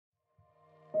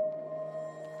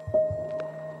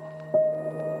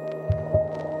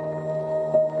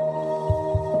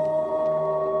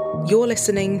You're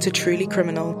listening to Truly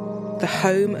Criminal, the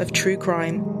home of true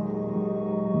crime.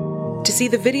 To see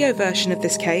the video version of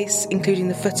this case, including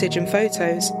the footage and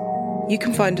photos, you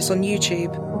can find us on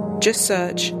YouTube. Just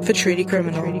search for Truly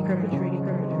Criminal.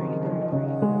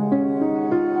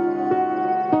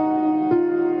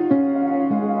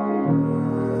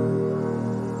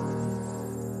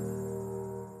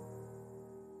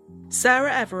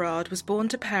 Sarah Everard was born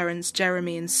to parents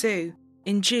Jeremy and Sue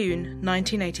in June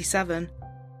 1987.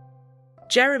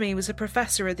 Jeremy was a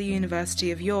professor at the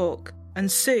University of York, and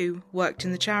Sue worked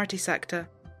in the charity sector.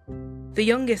 The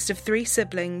youngest of three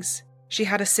siblings, she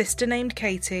had a sister named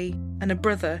Katie and a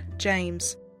brother,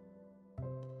 James.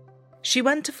 She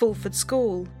went to Fulford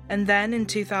School and then, in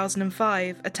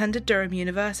 2005, attended Durham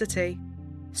University,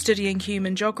 studying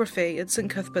human geography at St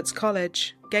Cuthbert's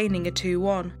College, gaining a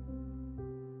 2-1.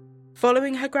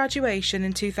 Following her graduation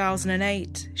in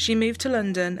 2008, she moved to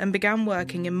London and began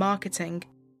working in marketing,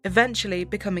 eventually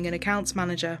becoming an accounts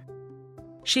manager.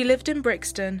 She lived in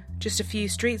Brixton, just a few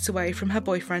streets away from her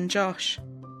boyfriend Josh.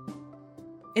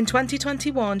 In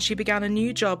 2021, she began a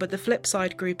new job at the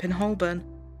Flipside Group in Holborn,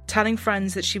 telling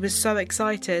friends that she was so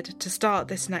excited to start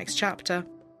this next chapter.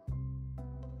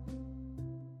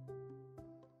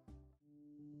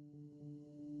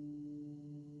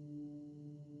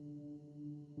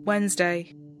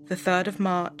 Wednesday, the 3rd of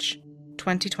March,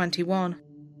 2021.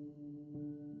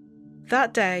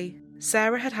 That day,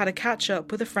 Sarah had had a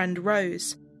catch-up with a friend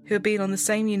Rose, who had been on the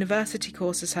same university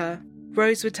course as her.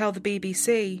 Rose would tell the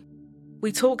BBC,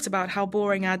 "We talked about how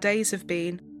boring our days have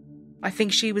been. I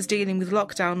think she was dealing with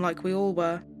lockdown like we all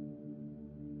were."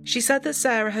 She said that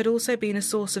Sarah had also been a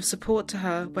source of support to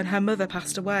her when her mother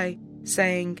passed away,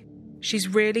 saying, "She's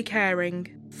really caring,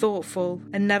 thoughtful,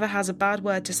 and never has a bad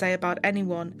word to say about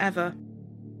anyone, ever."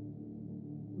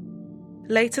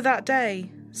 Later that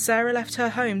day, Sarah left her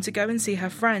home to go and see her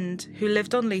friend, who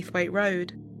lived on Leithwaite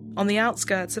Road, on the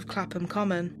outskirts of Clapham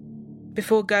Common.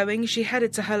 Before going, she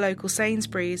headed to her local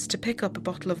Sainsbury's to pick up a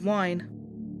bottle of wine.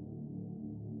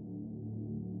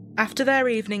 After their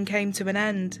evening came to an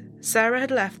end, Sarah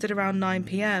had left at around 9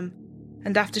 p.m,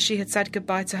 and after she had said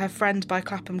goodbye to her friend by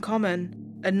Clapham Common,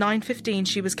 at 9:15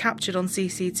 she was captured on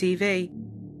CCTV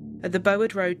at the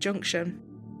Bowood Road junction.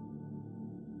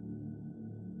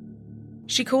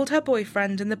 She called her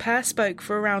boyfriend and the pair spoke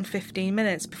for around 15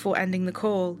 minutes before ending the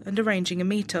call and arranging a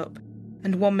meet-up,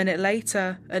 and 1 minute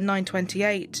later, at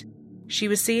 9:28, she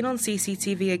was seen on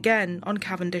CCTV again on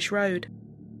Cavendish Road.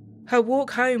 Her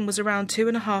walk home was around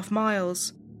 2.5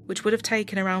 miles, which would have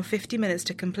taken around 50 minutes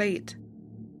to complete.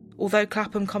 Although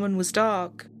Clapham Common was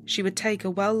dark, she would take a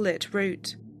well-lit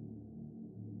route.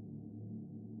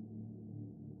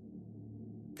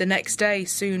 The next day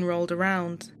soon rolled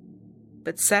around,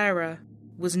 but Sarah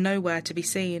was nowhere to be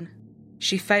seen.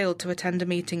 She failed to attend a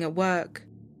meeting at work,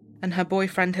 and her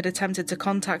boyfriend had attempted to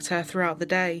contact her throughout the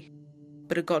day,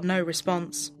 but had got no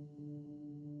response.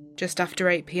 Just after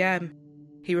 8 p.m,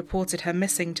 he reported her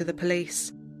missing to the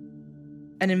police.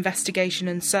 An investigation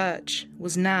and search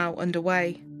was now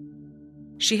underway.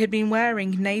 She had been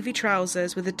wearing navy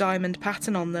trousers with a diamond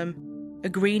pattern on them, a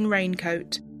green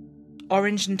raincoat,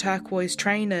 orange and turquoise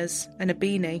trainers, and a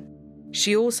beanie.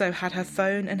 She also had her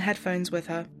phone and headphones with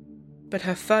her, but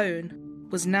her phone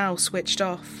was now switched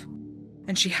off,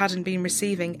 and she hadn't been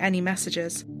receiving any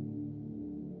messages.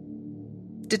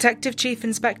 Detective Chief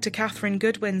Inspector Catherine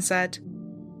Goodwin said,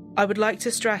 "I would like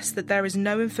to stress that there is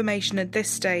no information at this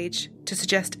stage to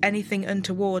suggest anything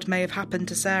untoward may have happened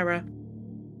to Sarah.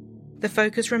 The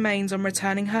focus remains on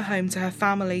returning her home to her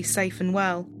family safe and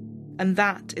well, and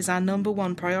that is our number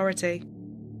one priority.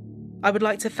 I would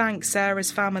like to thank Sarah's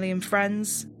family and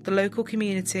friends, the local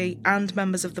community and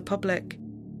members of the public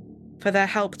for their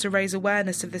help to raise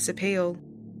awareness of this appeal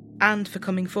and for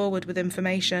coming forward with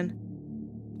information.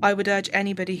 I would urge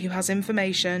anybody who has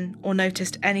information or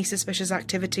noticed any suspicious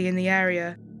activity in the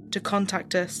area to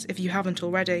contact us if you haven't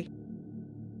already."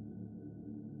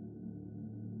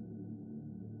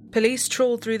 Police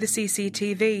trawled through the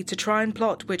CCTV to try and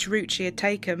plot which route she had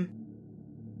taken.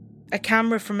 A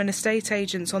camera from an estate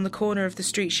agent's on the corner of the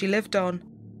street she lived on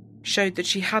showed that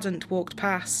she hadn't walked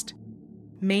past,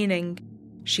 meaning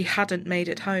she hadn't made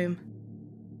it home.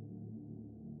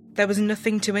 There was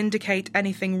nothing to indicate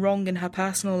anything wrong in her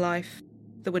personal life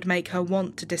that would make her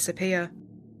want to disappear.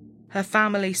 Her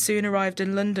family soon arrived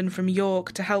in London from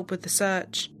York to help with the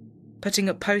search, putting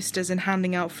up posters and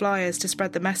handing out flyers to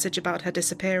spread the message about her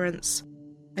disappearance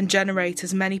and generate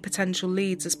as many potential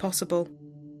leads as possible.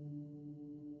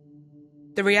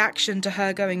 The reaction to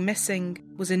her going missing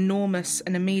was enormous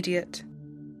and immediate.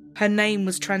 Her name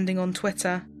was trending on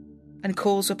Twitter, and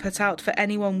calls were put out for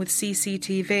anyone with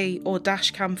CCTV or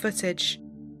dashcam footage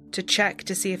to check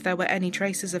to see if there were any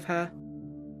traces of her.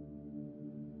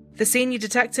 The senior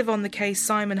detective on the case,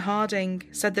 Simon Harding,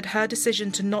 said that her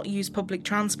decision to not use public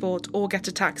transport or get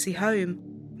a taxi home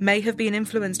may have been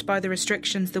influenced by the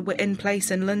restrictions that were in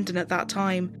place in London at that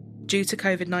time due to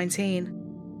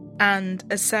COVID-19. And,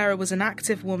 as Sarah was an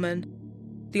active woman,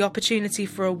 the opportunity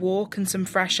for a walk and some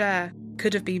fresh air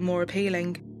could have been more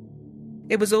appealing.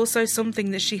 It was also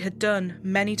something that she had done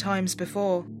many times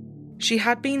before. She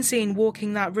had been seen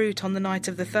walking that route on the night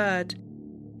of the 3rd,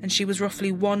 and she was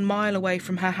roughly 1 mile away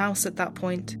from her house at that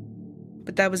point,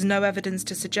 but there was no evidence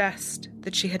to suggest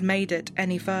that she had made it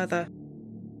any further.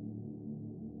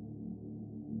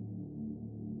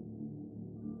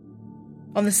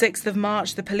 On the 6th of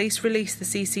March, the police released the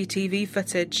CCTV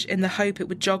footage in the hope it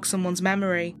would jog someone's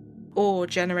memory or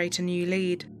generate a new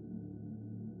lead.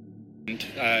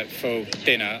 For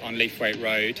dinner on Leithwaite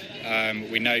Road.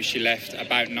 We know she left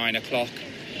about 9 o'clock.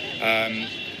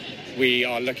 We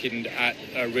are looking at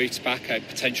a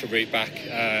potential route back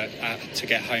to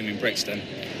get home in Brixton.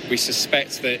 We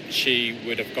suspect that she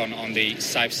would have gone on the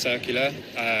South Circular.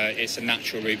 It's a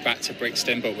natural route back to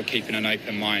Brixton, but we're keeping an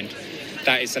open mind.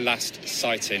 That is the last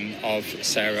sighting of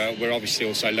Sarah. We're obviously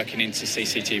also looking into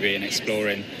CCTV and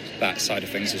exploring that side of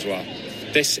things as well.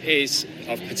 This is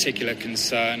of particular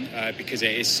concern because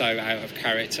it is so out of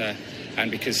character and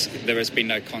because there has been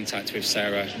no contact with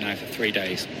Sarah now for 3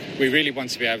 days. We really want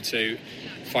to be able to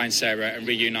find Sarah and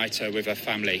reunite her with her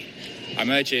family. I'm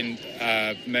urging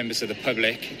members of the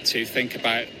public to think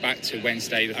about back to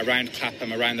Wednesday around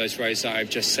Clapham, around those roads that I've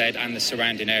just said and the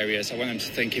surrounding areas. I want them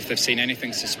to think if they've seen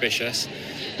anything suspicious,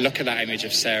 look at that image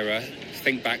of Sarah,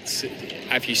 think back to,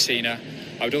 have you seen her?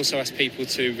 I would also ask people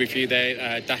to review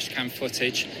their dashcam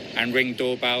footage and ring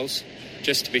doorbells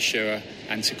just to be sure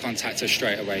and to contact her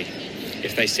straight away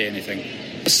if they see anything.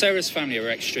 Sarah's family are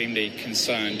extremely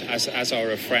concerned, as are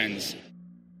her friends.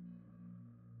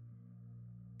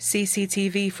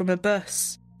 CCTV from a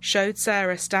bus showed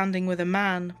Sarah standing with a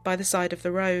man by the side of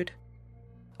the road.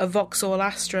 A Vauxhall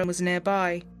Astra was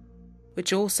nearby,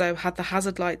 which also had the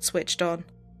hazard light switched on.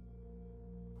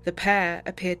 The pair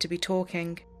appeared to be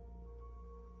talking.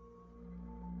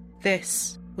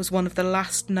 This was one of the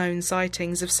last known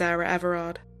sightings of Sarah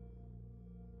Everard.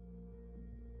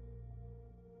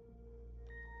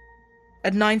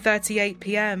 At 9:38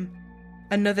 p.m,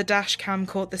 another dashcam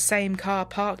caught the same car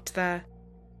parked there,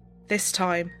 this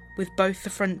time with both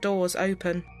the front doors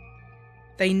open.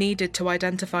 They needed to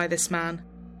identify this man,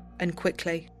 and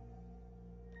quickly.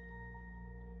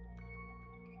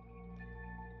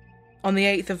 On the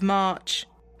 8th of March,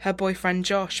 her boyfriend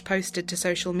Josh posted to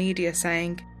social media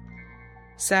saying,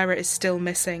 "Sarah is still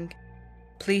missing.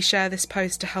 Please share this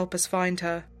post to help us find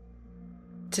her.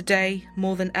 Today,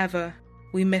 more than ever,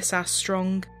 we miss our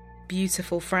strong,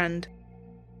 beautiful friend."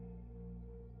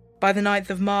 By the 9th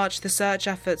of March, the search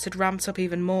efforts had ramped up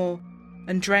even more,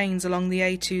 and drains along the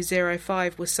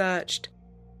A205 were searched,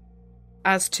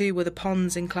 as too were the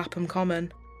ponds in Clapham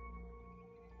Common.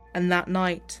 And that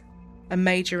night, a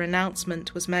major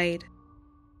announcement was made.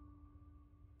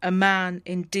 A man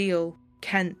in Deal,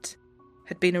 Kent,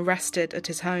 had been arrested at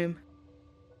his home.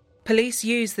 Police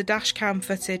used the dashcam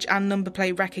footage and number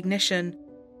plate recognition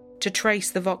to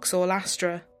trace the Vauxhall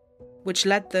Astra, which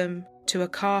led them to a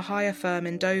car hire firm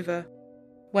in Dover.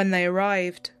 When they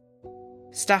arrived,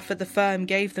 staff at the firm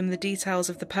gave them the details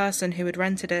of the person who had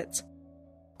rented it,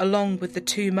 along with the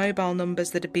 2 mobile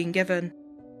numbers that had been given.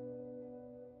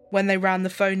 When they ran the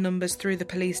phone numbers through the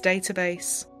police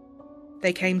database,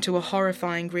 they came to a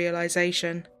horrifying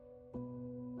realisation.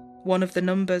 One of the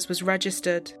numbers was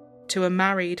registered to a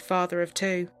married father of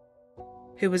 2,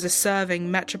 who was a serving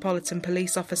Metropolitan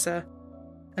Police officer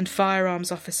and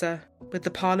firearms officer with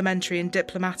the Parliamentary and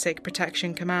Diplomatic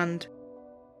Protection Command.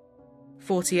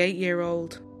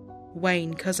 48-year-old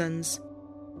Wayne Cousins.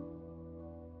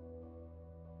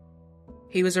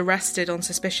 He was arrested on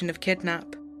suspicion of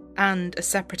kidnap and a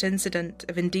separate incident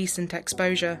of indecent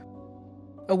exposure.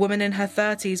 A woman in her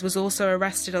 30s was also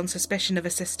arrested on suspicion of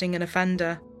assisting an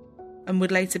offender and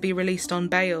would later be released on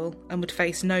bail and would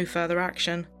face no further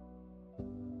action.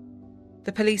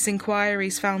 The police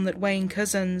inquiries found that Wayne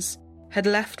Cousins had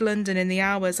left London in the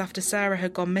hours after Sarah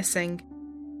had gone missing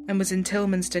and was in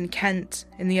Tilmanston, Kent,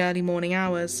 in the early morning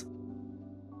hours.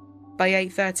 By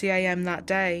 8:30 a.m. that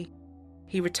day,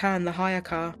 he returned the hire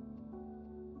car.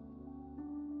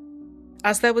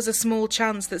 As there was a small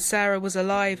chance that Sarah was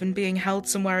alive and being held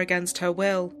somewhere against her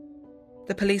will,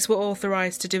 the police were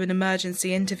authorised to do an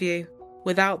emergency interview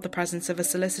without the presence of a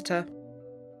solicitor.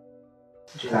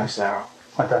 Do you know Sarah?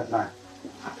 I don't know.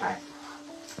 Okay.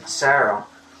 Sarah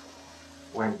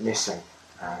went missing.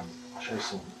 I'll show you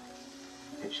some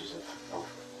pictures of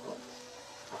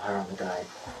her on the day.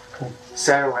 Okay.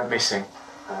 Sarah went missing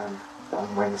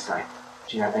on Wednesday.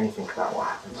 Do you know anything about what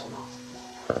happened to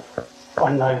her?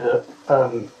 I know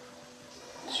that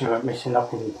she went missing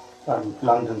up in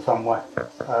London somewhere.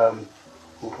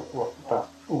 About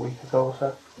a week ago or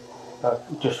so.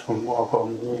 Just from what I've got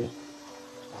on the news.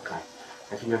 Okay.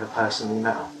 Have you ever personally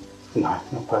met her? No,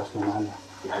 not personally, no. Have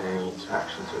you had any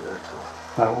interactions with her at all?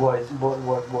 No, why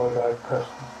would I have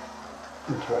personal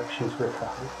interactions with her?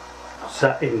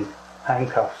 Sat in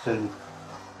handcuffs and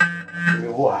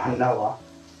I know her.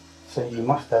 So you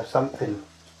must have something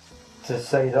to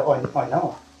say that I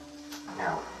know her.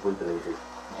 Now, we believe that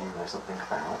you know something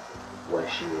about where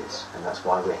she is, and that's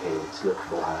why we're here, to look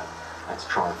for her and to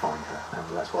try and find her.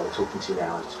 And that's why we're talking to you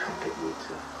now, and just trying to get you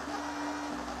to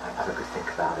have a good think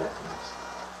about it and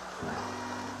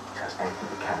tell us anything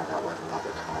you can about whether or not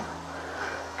you're find her.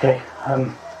 Okay,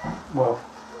 well,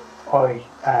 I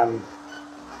am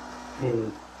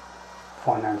in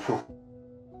financial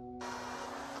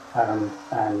and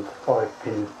I've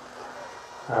been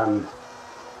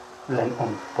lent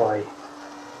on by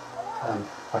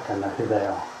I don't know who they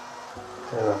are.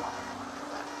 They're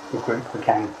a group, a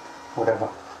gang, whatever.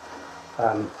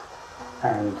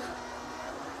 And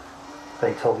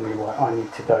they told me, well, I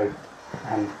need to go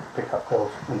and pick up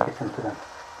girls and get them to them.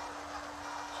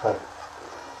 So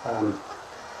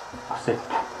I said,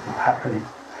 what's happening?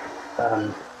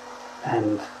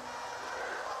 And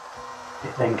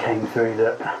it then came through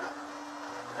that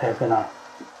they're going to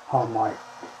harm my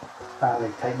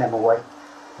family, take them away,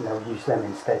 and they'll use them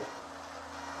instead.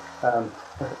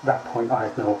 At that point I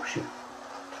had no option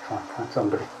to try and find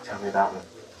somebody. Tell me about them.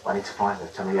 I need to find her.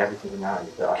 Tell me everything you know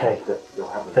that I Okay. think that you'll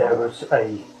have them. There was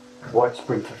a white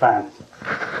Sprinter van.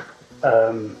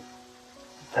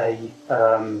 They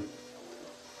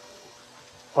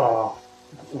are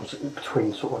was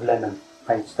between sort of Lemon,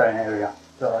 Maidstone area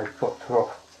that I dropped her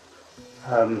off.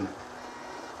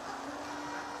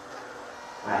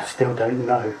 I still don't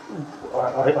know.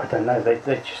 I don't know. They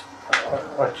just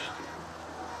I just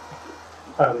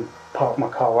parked my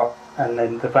car up, and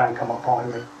then the van come up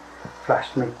behind me,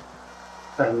 flashed me,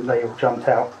 and they all jumped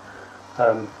out,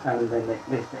 and then they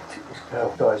took this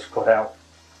girl. Guys got out,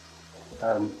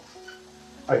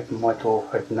 opened my door,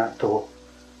 opened that door,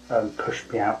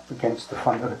 pushed me out against the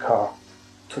front of the car,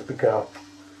 took the girl,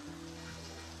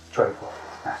 drove off.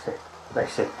 That's it. They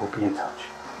said we'll be in touch.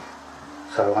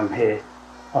 So I'm here.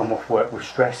 I'm off work with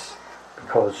stress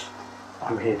because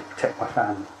I'm here to protect my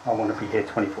family. I want to be here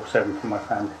 24/7 for my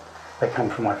family. They come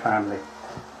from my family.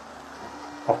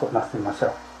 I've got nothing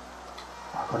myself.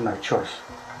 I've got no choice.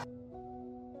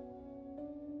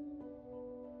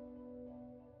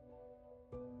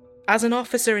 As an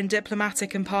officer in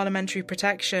diplomatic and parliamentary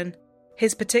protection,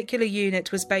 his particular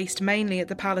unit was based mainly at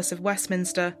the Palace of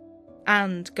Westminster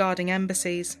and guarding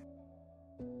embassies.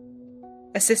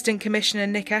 Assistant Commissioner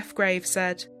Nick F. Graves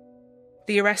said,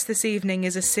 "The arrest this evening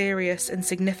is a serious and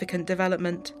significant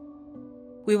development.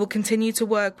 We will continue to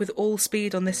work with all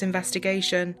speed on this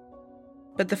investigation,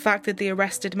 but the fact that the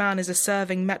arrested man is a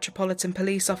serving Metropolitan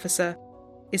Police officer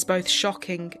is both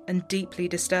shocking and deeply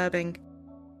disturbing.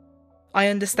 I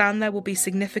understand there will be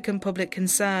significant public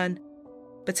concern,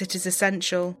 but it is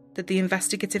essential that the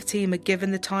investigative team are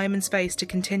given the time and space to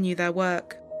continue their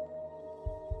work."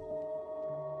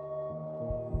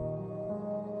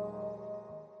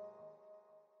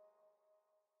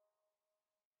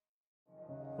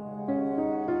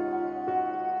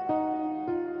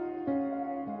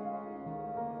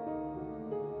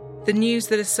 The news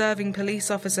that a serving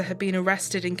police officer had been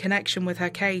arrested in connection with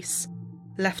her case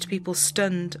left people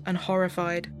stunned and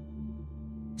horrified.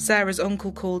 Sarah's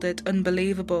uncle called it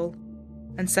unbelievable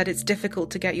and said it's difficult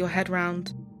to get your head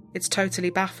round. It's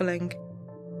totally baffling.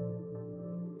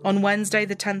 On Wednesday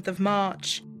the 10th of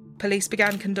March, police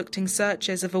began conducting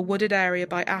searches of a wooded area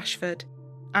by Ashford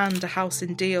and a house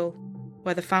in Deal,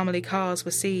 where the family cars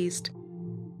were seized.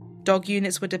 Dog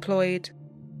units were deployed,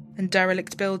 and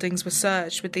derelict buildings were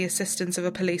searched with the assistance of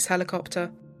a police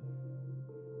helicopter.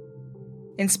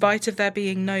 In spite of there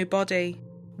being no body,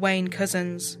 Wayne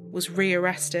Couzens was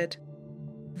re-arrested,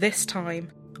 this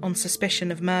time on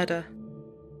suspicion of murder.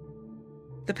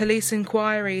 The police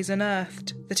inquiries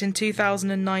unearthed that in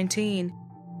 2019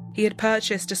 he had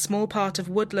purchased a small part of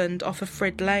woodland off of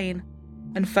Frid Lane,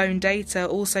 and phone data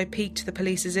also piqued the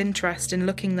police's interest in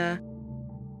looking there.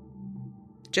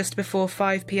 Just before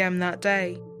 5 p.m. that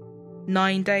day,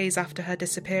 9 days after her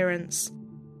disappearance,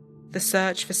 the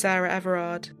search for Sarah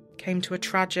Everard came to a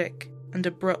tragic and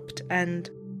abrupt end.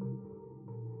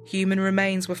 human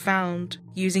remains were found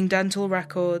using dental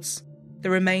records. The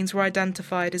remains were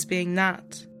identified as being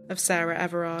that of Sarah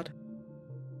Everard.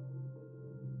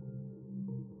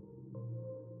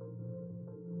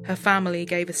 Her family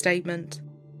gave a statement.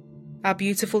 Our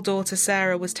beautiful daughter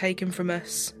Sarah was taken from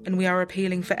us, and we are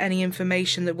appealing for any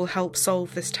information that will help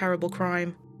solve this terrible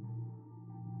crime.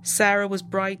 Sarah was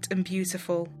bright and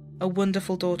beautiful, a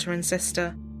wonderful daughter and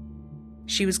sister.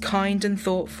 She was kind and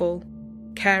thoughtful,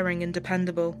 caring and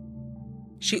dependable.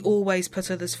 She always put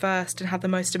others first and had the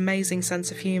most amazing sense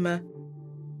of humour.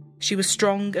 She was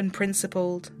strong and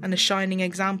principled and a shining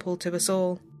example to us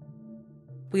all.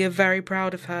 We are very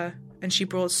proud of her, and she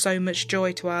brought so much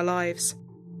joy to our lives.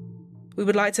 We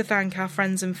would like to thank our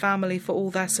friends and family for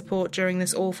all their support during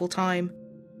this awful time,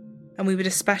 and we would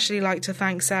especially like to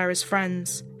thank Sarah's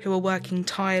friends who are working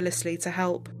tirelessly to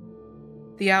help.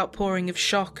 The outpouring of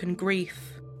shock and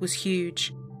grief was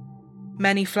huge.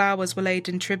 Many flowers were laid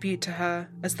in tribute to her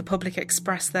as the public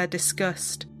expressed their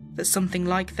disgust that something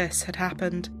like this had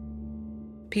happened.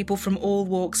 People from all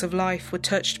walks of life were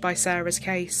touched by Sarah's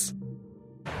case.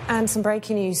 And some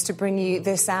breaking news to bring you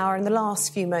this hour. In the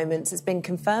last few moments, it's been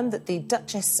confirmed that the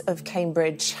Duchess of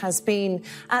Cambridge has been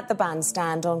at the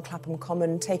bandstand on Clapham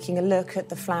Common taking a look at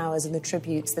the flowers and the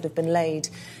tributes that have been laid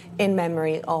in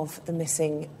memory of the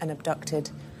missing and abducted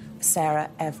Sarah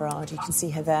Everard. You can see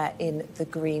her there in the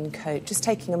green coat, just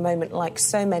taking a moment, like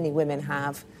so many women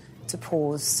have, to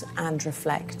pause and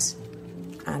reflect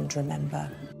and remember.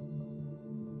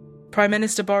 Prime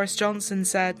Minister Boris Johnson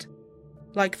said,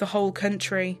 "Like the whole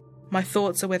country, my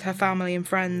thoughts are with her family and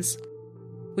friends.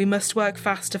 We must work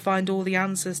fast to find all the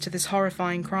answers to this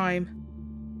horrifying crime."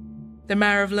 The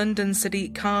Mayor of London,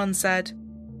 Sadiq Khan, said,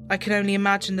 "I can only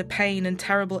imagine the pain and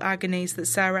terrible agonies that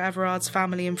Sarah Everard's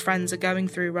family and friends are going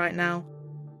through right now.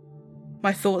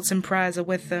 My thoughts and prayers are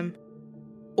with them.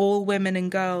 All women and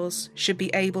girls should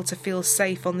be able to feel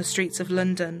safe on the streets of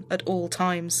London at all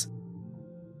times."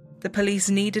 The police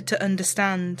needed to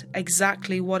understand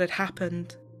exactly what had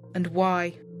happened and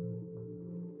why.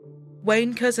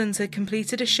 Wayne Couzens had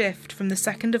completed a shift from the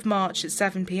 2nd of March at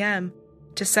 7 p.m.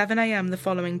 to 7 a.m. the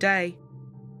following day.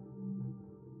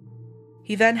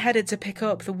 He then headed to pick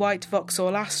up the white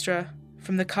Vauxhall Astra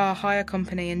from the car hire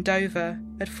company in Dover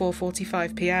at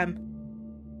 4:45 p.m.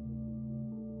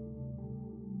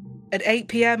 At 8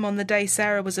 p.m. on the day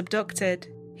Sarah was abducted,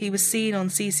 he was seen on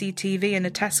CCTV in a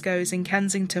Tesco's in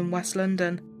Kensington, West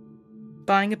London,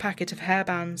 buying a packet of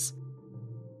hairbands.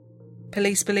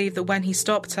 Police believe that when he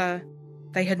stopped her,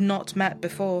 they had not met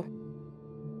before.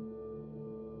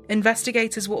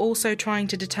 Investigators were also trying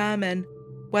to determine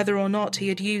whether or not he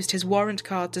had used his warrant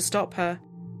card to stop her,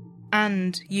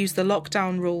 and used the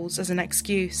lockdown rules as an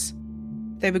excuse.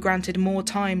 They were granted more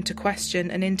time to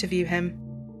question and interview him.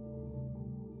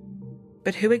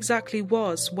 But who exactly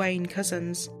was Wayne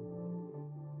Couzens?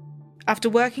 After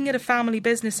working at a family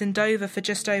business in Dover for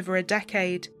just over a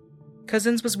decade,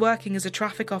 Couzens was working as a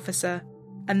traffic officer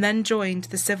and then joined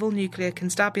the Civil Nuclear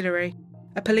Constabulary,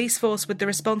 a police force with the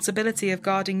responsibility of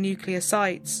guarding nuclear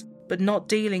sites, but not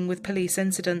dealing with police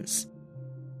incidents.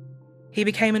 He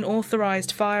became an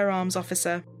authorised firearms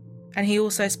officer, and he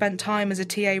also spent time as a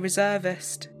TA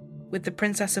reservist with the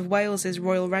Princess of Wales's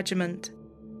Royal Regiment.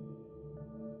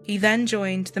 He then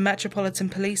joined the Metropolitan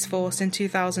Police Force in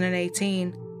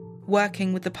 2018,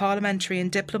 working with the Parliamentary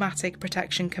and Diplomatic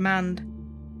Protection Command.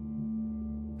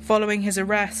 Following his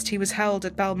arrest, he was held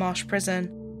at Belmarsh Prison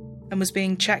and was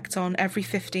being checked on every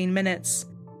 15 minutes,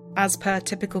 as per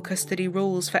typical custody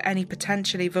rules for any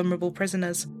potentially vulnerable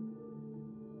prisoners.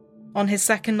 On his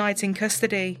second night in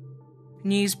custody,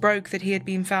 news broke that he had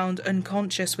been found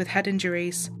unconscious with head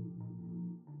injuries.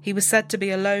 He was said to be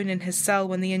alone in his cell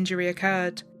when the injury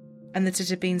occurred, and that it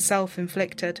had been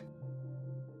self-inflicted.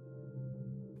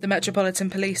 The Metropolitan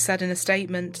Police said in a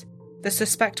statement, the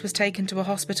suspect was taken to a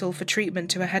hospital for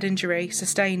treatment to a head injury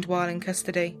sustained while in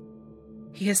custody.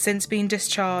 He has since been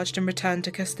discharged and returned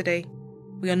to custody.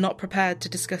 We are not prepared to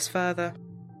discuss further.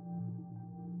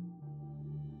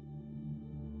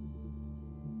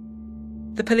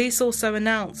 The police also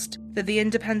announced that the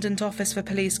Independent Office for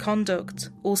Police Conduct,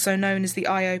 also known as the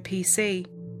IOPC,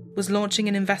 was launching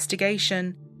an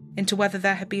investigation into whether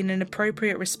there had been an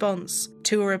appropriate response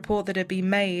to a report that had been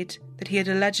made that he had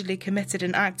allegedly committed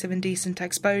an act of indecent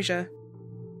exposure.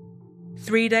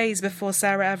 3 days before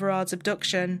Sarah Everard's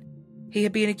abduction, he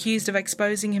had been accused of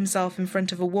exposing himself in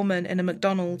front of a woman in a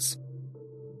McDonald's.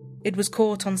 It was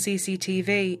caught on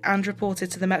CCTV and reported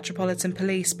to the Metropolitan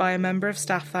Police by a member of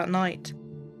staff that night.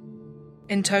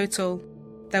 In total,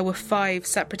 there were 5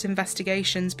 separate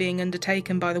investigations being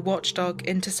undertaken by the watchdog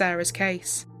into Sarah's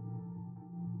case.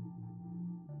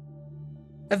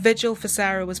 A vigil for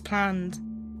Sarah was planned,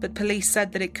 but police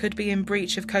said that it could be in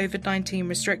breach of COVID-19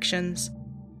 restrictions.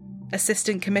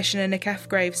 Assistant Commissioner Nick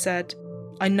Fgrave said,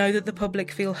 "I know that the public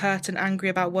feel hurt and angry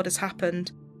about what has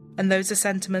happened, and those are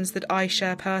sentiments that I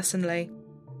share personally.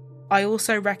 I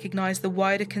also recognise the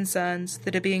wider concerns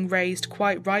that are being raised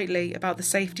quite rightly about the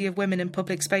safety of women in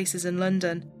public spaces in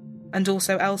London, and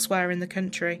also elsewhere in the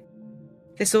country.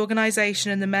 This organisation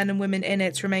and the men and women in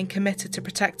it remain committed to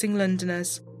protecting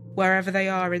Londoners, wherever they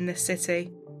are in this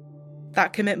city.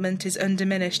 That commitment is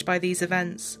undiminished by these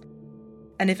events.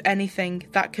 And if anything,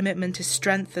 that commitment is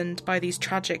strengthened by these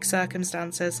tragic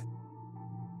circumstances."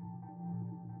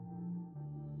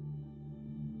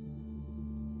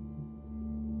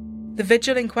 The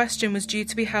vigil in question was due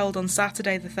to be held on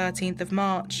Saturday the 13th of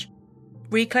March.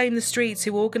 Reclaim the Streets,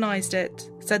 who organised it,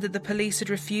 said that the police had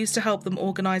refused to help them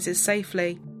organise it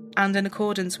safely and in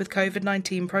accordance with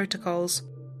COVID-19 protocols.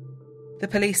 The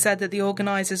police said that the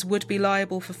organisers would be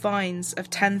liable for fines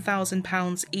of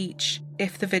 £10,000 each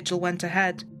if the vigil went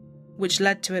ahead, which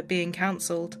led to it being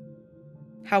cancelled.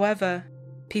 However,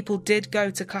 people did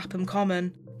go to Clapham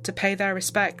Common to pay their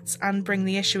respects and bring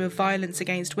the issue of violence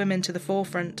against women to the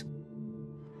forefront.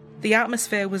 The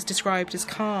atmosphere was described as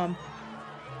calm,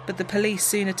 but the police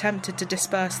soon attempted to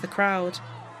disperse the crowd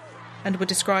and were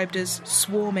described as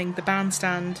swarming the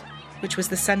bandstand, which was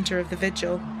the centre of the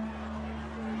vigil.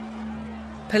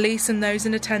 Police and those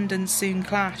in attendance soon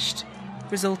clashed,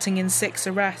 resulting in 6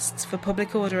 arrests for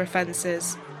public order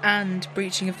offences and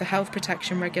breaching of the health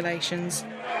protection regulations.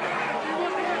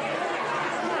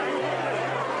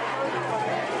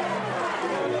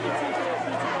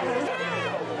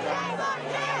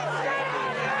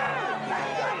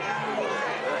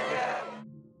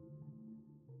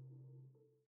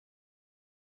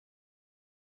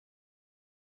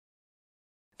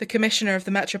 The Commissioner of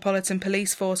the Metropolitan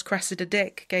Police Force, Cressida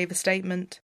Dick, gave a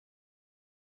statement.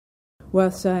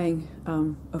 Worth saying,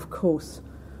 of course,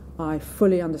 I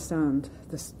fully understand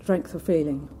the strength of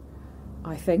feeling,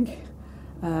 I think,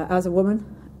 as a woman,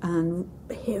 and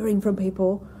hearing from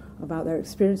people about their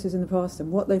experiences in the past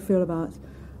and what they feel about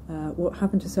what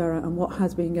happened to Sarah and what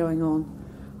has been going on.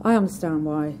 I understand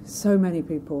why so many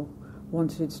people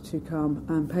wanted to come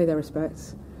and pay their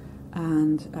respects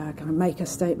and kind of make a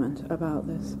statement about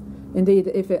this. Indeed,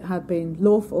 if it had been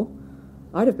lawful,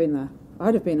 I'd have been there.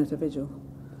 I'd have been at a vigil.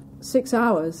 6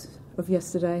 hours of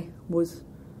yesterday was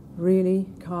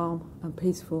really calm and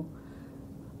peaceful.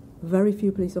 Very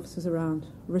few police officers around,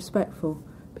 respectful,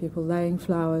 people laying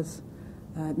flowers,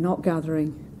 not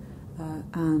gathering,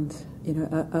 and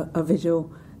a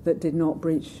vigil that did not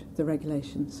breach the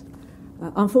regulations.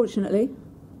 Unfortunately,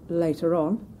 later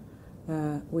on,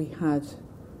 we had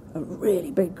a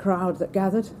really big crowd that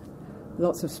gathered,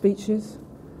 lots of speeches,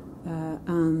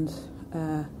 and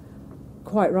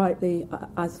quite rightly,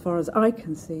 as far as I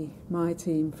can see, my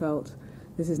team felt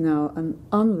this is now an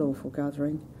unlawful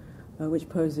gathering, which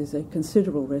poses a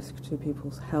considerable risk to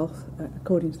people's health,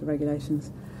 according to the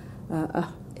regulations. A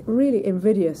really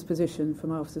invidious position for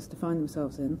my officers to find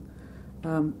themselves in,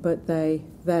 but they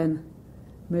then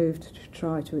moved to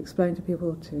try to explain to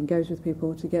people, to engage with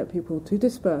people, to get people to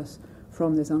disperse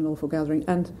from this unlawful gathering,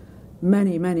 and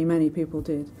many, many, many people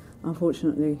did.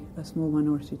 Unfortunately, a small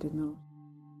minority did not.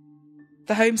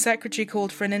 The Home Secretary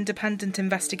called for an independent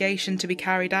investigation to be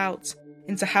carried out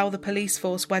into how the police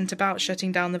force went about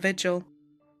shutting down the vigil.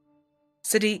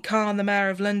 Sadiq Khan, the Mayor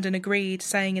of London, agreed,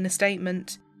 saying in a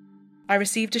statement, "I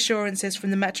received assurances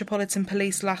from the Metropolitan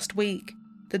Police last week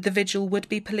that the vigil would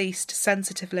be policed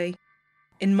sensitively.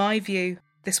 In my view,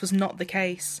 this was not the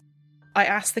case. I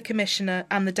asked the Commissioner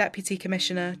and the Deputy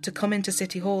Commissioner to come into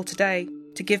City Hall today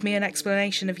to give me an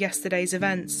explanation of yesterday's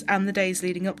events and the days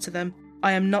leading up to them.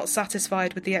 I am not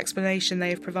satisfied with the explanation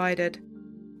they have provided.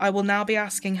 I will now be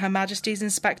asking Her Majesty's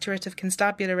Inspectorate of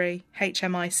Constabulary,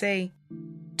 HMIC,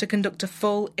 to conduct a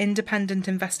full independent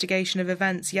investigation of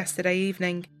events yesterday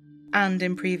evening and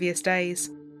in previous days.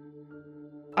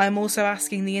 I am also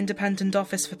asking the Independent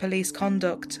Office for Police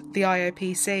Conduct, the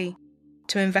IOPC,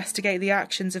 to investigate the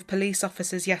actions of police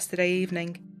officers yesterday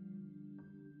evening."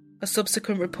 A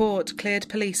subsequent report cleared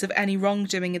police of any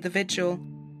wrongdoing at the vigil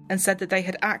and said that they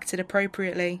had acted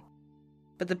appropriately,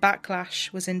 but the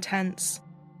backlash was intense,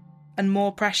 and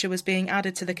more pressure was being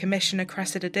added to the Commissioner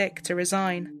Cressida Dick to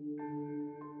resign.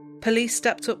 Police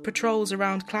stepped up patrols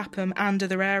around Clapham and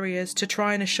other areas to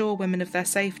try and assure women of their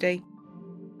safety,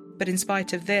 but in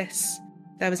spite of this,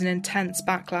 there was an intense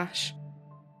backlash.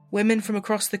 Women from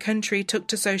across the country took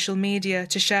to social media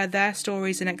to share their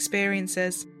stories and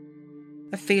experiences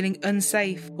of feeling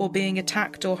unsafe or being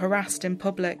attacked or harassed in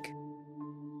public.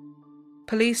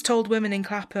 Police told women in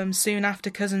Clapham soon after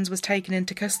Cousins was taken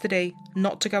into custody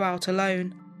not to go out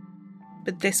alone.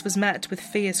 But this was met with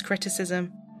fierce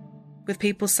criticism, with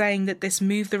people saying that this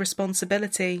moved the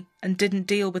responsibility and didn't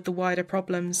deal with the wider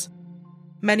problems.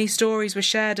 Many stories were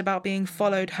shared about being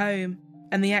followed home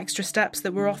and the extra steps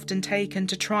that were often taken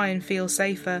to try and feel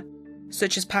safer,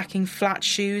 such as packing flat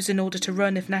shoes in order to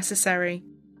run if necessary,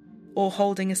 or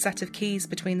holding a set of keys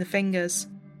between the fingers.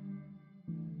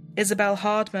 Isabel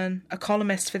Hardman, a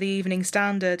columnist for the Evening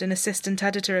Standard and assistant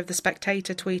editor of The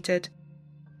Spectator, tweeted,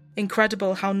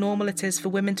 "Incredible how normal it is for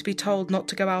women to be told not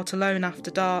to go out alone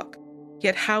after dark,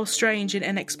 yet how strange and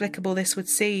inexplicable this would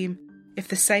seem if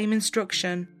the same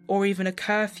instruction, or even a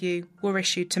curfew, were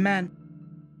issued to men."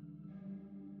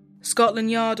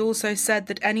 Scotland Yard also said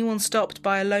that anyone stopped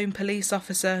by a lone police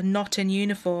officer not in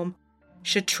uniform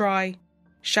should try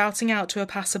shouting out to a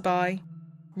passerby,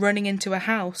 running into a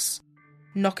house,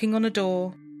 knocking on a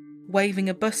door, waving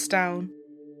a bus down,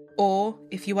 or,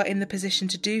 if you are in the position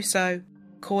to do so,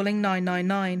 calling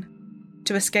 999,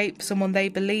 to escape someone they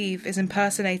believe is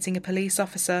impersonating a police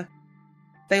officer.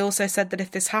 They also said that if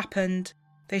this happened,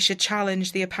 they should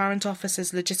challenge the apparent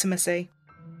officer's legitimacy.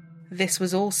 This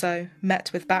was also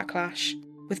met with backlash,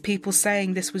 with people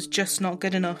saying this was just not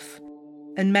good enough,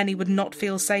 and many would not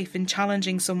feel safe in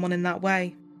challenging someone in that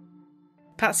way.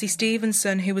 Patsy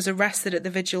Stevenson, who was arrested at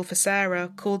the vigil for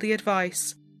Sarah, called the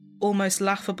advice almost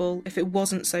laughable if it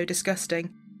wasn't so disgusting.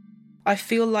 "I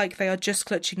feel like they are just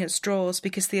clutching at straws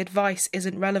because the advice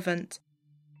isn't relevant.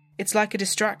 It's like a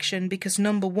distraction because,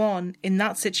 number one, in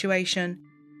that situation,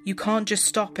 you can't just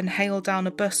stop and hail down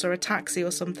a bus or a taxi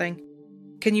or something.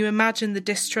 Can you imagine the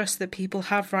distrust that people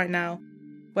have right now,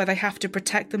 where they have to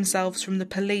protect themselves from the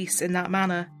police in that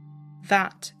manner?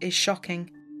 That is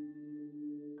shocking."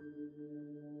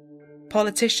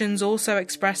 Politicians also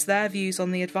expressed their views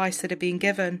on the advice that had been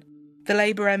given. The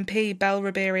Labour MP Bel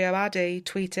Ribeiro Addy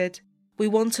tweeted, "We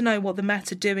want to know what the Met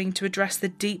are doing to address the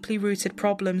deeply rooted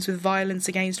problems with violence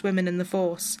against women in the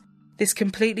force. This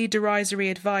completely derisory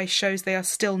advice shows they are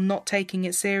still not taking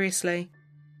it seriously,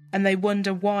 and they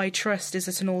wonder why trust is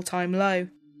at an all-time low."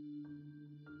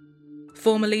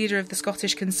 Former leader of the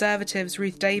Scottish Conservatives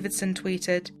Ruth Davidson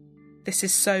tweeted, "This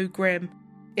is so grim.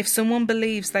 If someone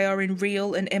believes they are in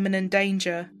real and imminent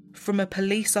danger from a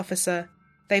police officer,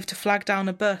 they've to flag down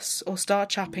a bus or start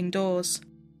chapping doors.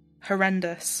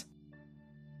 Horrendous."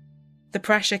 The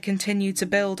pressure continued to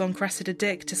build on Cressida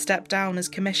Dick to step down as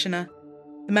Commissioner.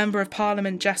 The Member of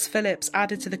Parliament Jess Phillips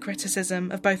added to the criticism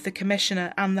of both the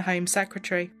Commissioner and the Home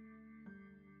Secretary.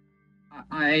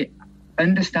 I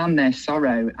understand their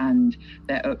sorrow and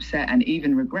their upset and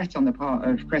even regret on the part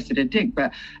of Cressida Dick,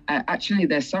 but actually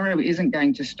their sorrow isn't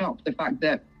going to stop the fact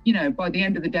that, by the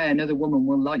end of the day, another woman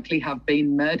will likely have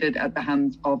been murdered at the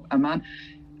hands of a man.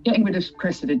 Getting rid of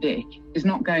Cressida Dick is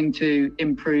not going to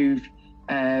improve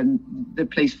the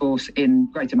police force in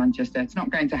Greater Manchester. It's not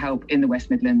going to help in the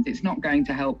West Midlands. It's not going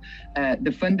to help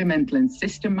the fundamental and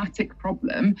systematic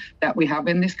problem that we have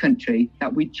in this country,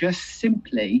 that we just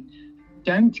simply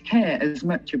don't care as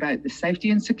much about the safety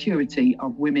and security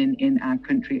of women in our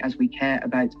country as we care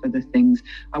about other things.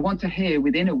 I want to hear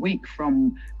within a week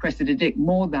from Cressida Dick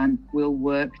more than "we'll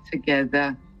work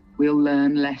together, we'll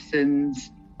learn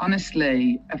lessons."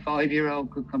 Honestly, a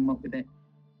 5-year-old could come up with it.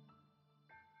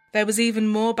 There was even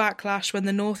more backlash when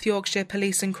the North Yorkshire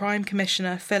Police and Crime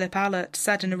Commissioner Philip Allott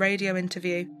said in a radio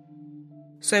interview,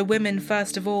 "So women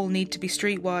first of all need to be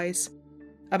streetwise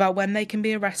about when they can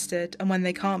be arrested and when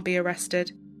they can't be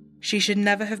arrested. She should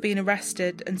never have been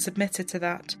arrested and submitted to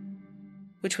that,"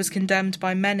 which was condemned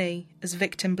by many as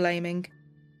victim blaming.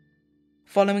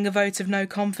 Following a vote of no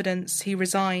confidence, he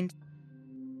resigned.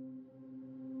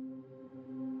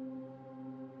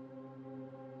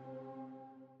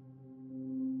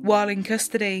 While in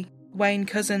custody, Wayne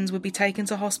Cousins would be taken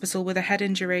to hospital with a head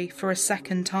injury for a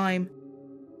second time,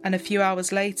 and a few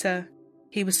hours later,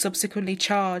 he was subsequently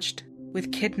charged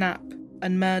with kidnap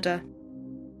and murder.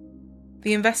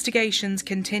 The investigations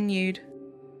continued,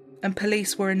 and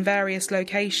police were in various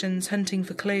locations hunting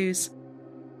for clues,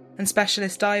 and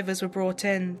specialist divers were brought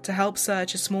in to help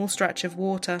search a small stretch of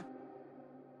water.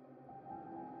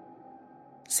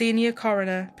 Senior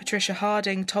coroner Patricia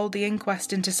Harding told the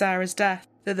inquest into Sarah's death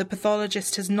that the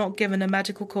pathologist has not given a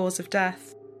medical cause of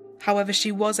death. However,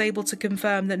 she was able to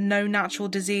confirm that no natural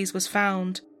disease was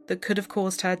found that could have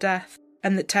caused her death,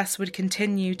 and that tests would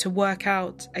continue to work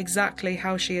out exactly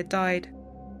how she had died.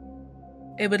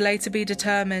 It would later be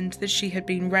determined that she had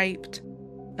been raped,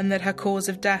 and that her cause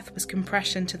of death was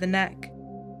compression to the neck,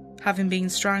 having been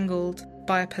strangled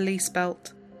by a police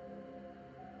belt.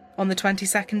 On the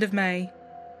 22nd of May,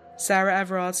 Sarah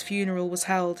Everard's funeral was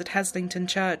held at Heslington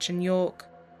Church in York,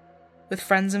 with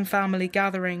friends and family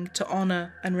gathering to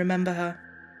honour and remember her.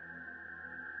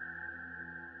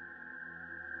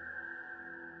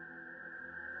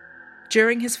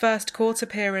 During his first court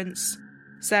appearance,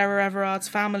 Sarah Everard's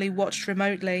family watched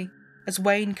remotely as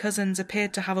Wayne Couzens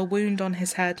appeared to have a wound on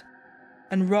his head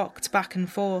and rocked back and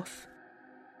forth.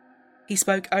 He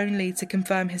spoke only to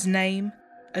confirm his name,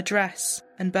 address,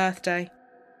 and birthday.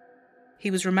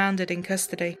 He was remanded in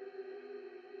custody.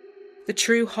 The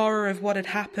true horror of what had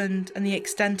happened and the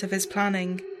extent of his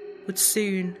planning would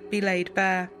soon be laid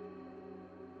bare.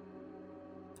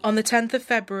 On the 10th of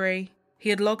February, he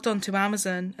had logged onto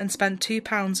Amazon and spent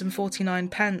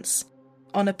 £2.49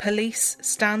 on a police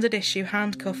standard issue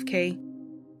handcuff key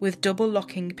with double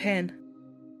locking pin,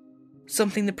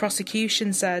 something the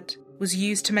prosecution said was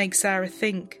used to make Sarah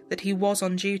think that he was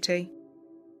on duty.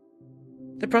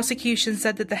 The prosecution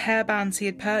said that the hairbands he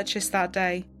had purchased that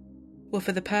day were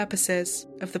for the purposes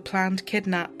of the planned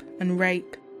kidnap and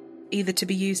rape, either to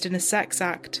be used in a sex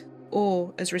act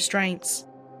or as restraints.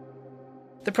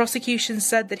 The prosecution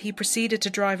said that he proceeded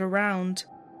to drive around,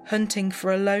 hunting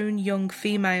for a lone young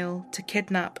female to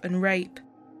kidnap and rape.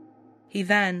 He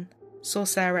then saw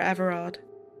Sarah Everard.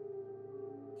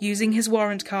 Using his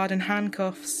warrant card and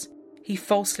handcuffs, he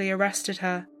falsely arrested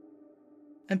her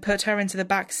and put her into the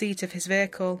back seat of his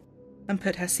vehicle and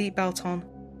put her seatbelt on.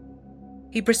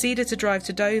 He proceeded to drive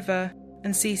to Dover,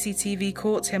 and CCTV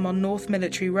caught him on North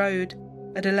Military Road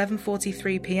at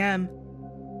 11:43 p.m,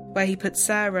 where he put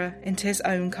Sarah into his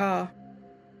own car.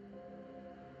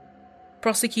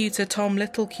 Prosecutor Tom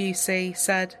Little QC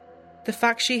said, "The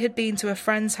fact she had been to a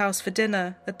friend's house for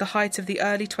dinner at the height of the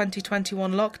early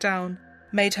 2021 lockdown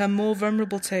made her more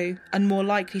vulnerable to and more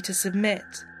likely to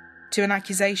submit to an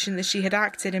accusation that she had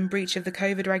acted in breach of the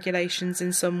COVID regulations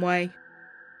in some way.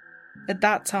 At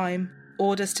that time,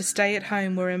 orders to stay at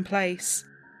home were in place,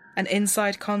 and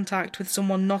inside contact with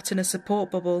someone not in a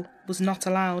support bubble was not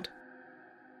allowed."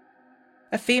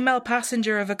 A female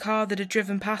passenger of a car that had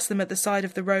driven past them at the side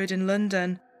of the road in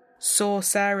London saw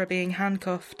Sarah being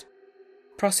handcuffed.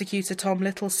 Prosecutor Tom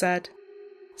Little said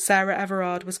Sarah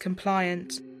Everard was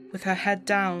compliant, with her head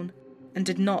down, and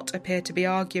did not appear to be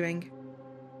arguing.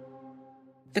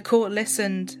 The court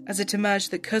listened as it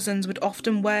emerged that Couzens would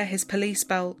often wear his police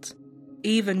belt,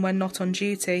 even when not on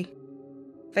duty.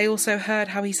 They also heard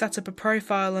how he set up a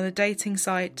profile on a dating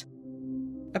site,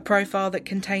 a profile that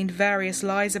contained various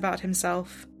lies about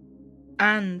himself,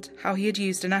 and how he had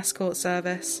used an escort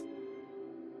service.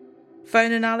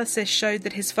 Phone analysis showed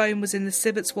that his phone was in the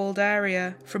Sibbotswold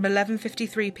area from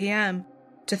 11:53 p.m.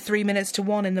 to 3 minutes to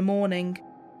 1 in the morning,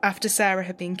 after Sarah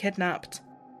had been kidnapped,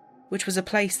 which was a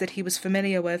place that he was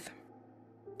familiar with.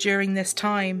 During this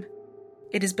time,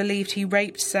 it is believed he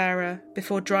raped Sarah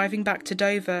before driving back to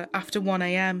Dover after 1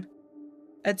 a.m.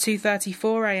 At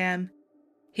 2:34 a.m,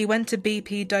 he went to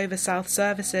BP Dover South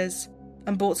Services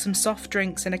and bought some soft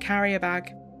drinks in a carrier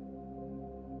bag.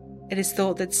 It is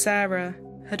thought that Sarah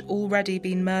had already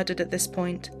been murdered at this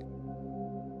point.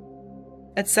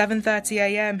 At 7:30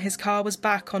 a.m, his car was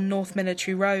back on North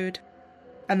Military Road,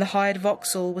 and the hired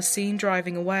Vauxhall was seen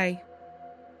driving away.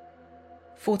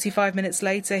 45 minutes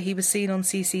later, he was seen on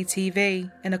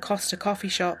CCTV in a Costa coffee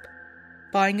shop,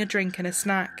 buying a drink and a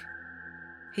snack.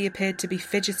 He appeared to be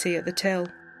fidgety at the till.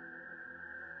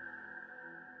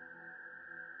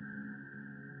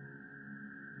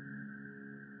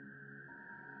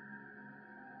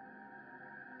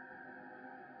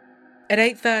 At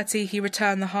 8:30, he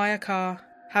returned the hire car,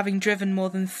 having driven more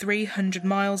than 300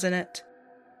 miles in it.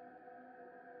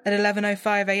 At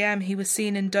 11:05 a.m, he was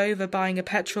seen in Dover buying a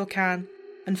petrol can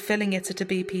and filling it at a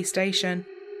BP station.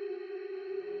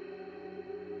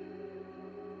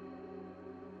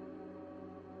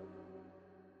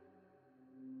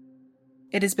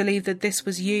 It is believed that this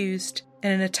was used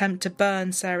in an attempt to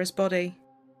burn Sarah's body.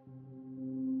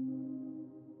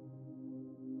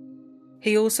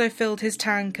 He also filled his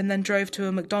tank and then drove to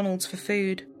a McDonald's for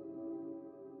food.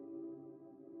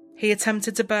 He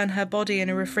attempted to burn her body in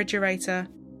a refrigerator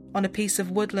on a piece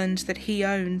of woodland that he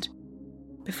owned,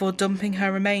 before dumping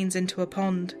her remains into a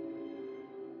pond.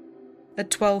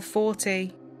 At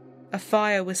 12:40, a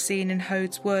fire was seen in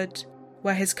Hodes Wood,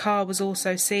 where his car was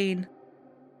also seen,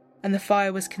 and the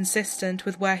fire was consistent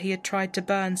with where he had tried to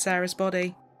burn Sarah's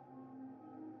body.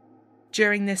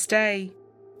 During this day,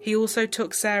 he also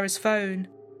took Sarah's phone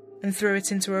and threw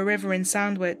it into a river in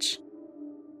Sandwich.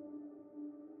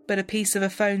 But a piece of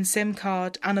a phone SIM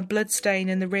card and a bloodstain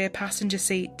in the rear passenger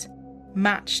seat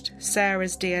matched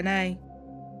Sarah's DNA,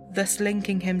 thus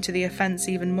linking him to the offence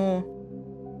even more.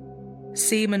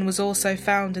 Semen was also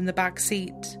found in the back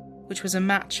seat which was a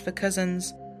match for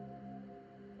Cousins.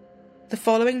 The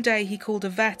following day he called a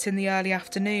vet in the early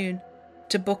afternoon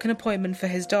to book an appointment for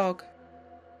his dog.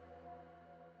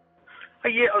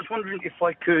 Yeah, I was wondering if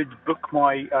I could book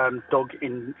my dog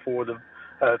in for the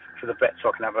vet so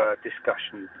I can have a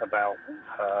discussion about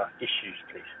her issues,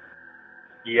 please.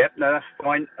 Yep, no, that's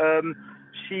fine.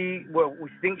 We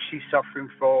think she's suffering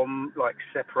from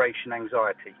separation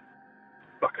anxiety,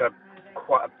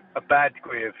 quite a bad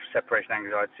degree of separation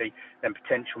anxiety, then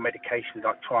potential medication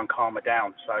try and calm her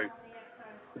down. So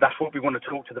that's what we want to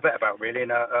talk to the vet about, really,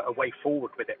 and a way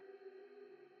forward with it.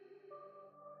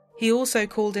 He also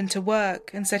called into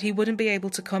work and said he wouldn't be able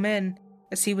to come in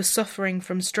as he was suffering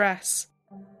from stress,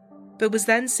 but was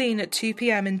then seen at 2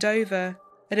 p.m. in Dover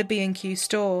at a B&Q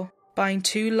store buying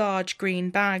 2 large green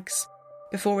bags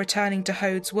before returning to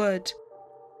Hodes Wood,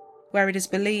 where it is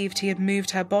believed he had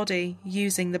moved her body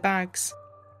using the bags.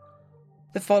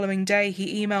 The following day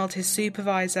he emailed his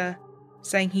supervisor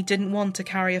saying he didn't want to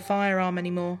carry a firearm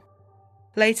anymore.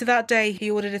 Later that day he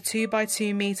ordered a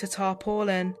 2x2 metre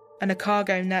tarpaulin and a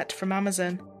cargo net from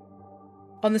Amazon.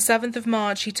 On the 7th of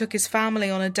March he took his family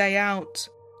on a day out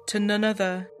to none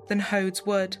other than Hodes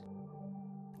Wood,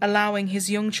 allowing his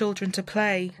young children to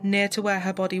play near to where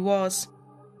her body was.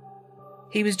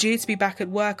 He was due to be back at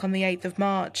work on the 8th of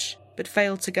March, but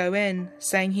failed to go in,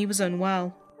 saying he was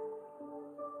unwell.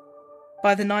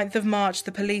 By the 9th of March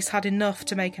the police had enough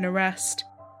to make an arrest,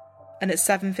 and at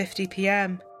 7:50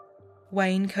 p.m,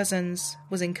 Wayne Cousins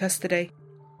was in custody.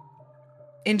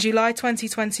 In July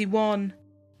 2021,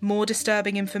 more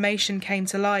disturbing information came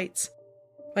to light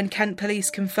when Kent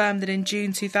Police confirmed that in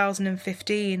June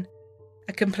 2015,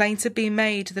 a complaint had been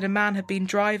made that a man had been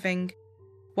driving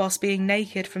whilst being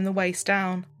naked from the waist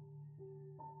down.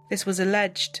 This was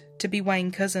alleged to be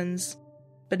Wayne Cousins,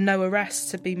 but no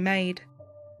arrests had been made.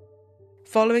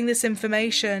 Following this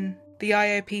information, the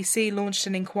IOPC launched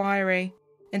an inquiry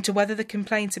into whether the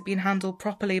complaint had been handled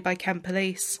properly by Kent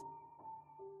Police.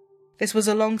 This was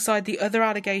alongside the other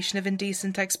allegation of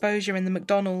indecent exposure in the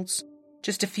McDonald's,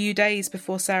 just a few days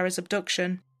before Sarah's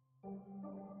abduction.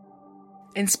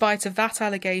 In spite of that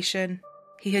allegation,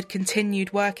 he had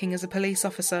continued working as a police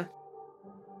officer.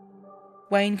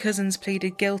 Wayne Cousins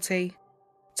pleaded guilty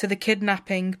to the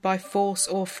kidnapping by force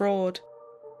or fraud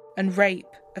and rape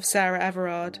of Sarah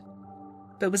Everard,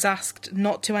 but was asked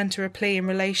not to enter a plea in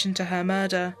relation to her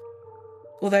murder,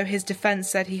 although his defence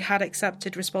said he had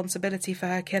accepted responsibility for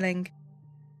her killing.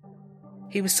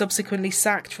 He was subsequently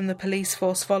sacked from the police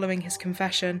force following his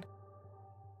confession.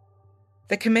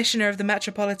 The Commissioner of the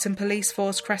Metropolitan Police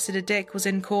Force, Cressida Dick, was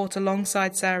in court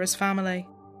alongside Sarah's family.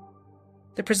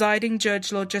 The presiding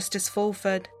judge, Lord Justice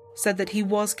Fulford, said that he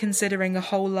was considering a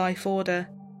whole life order,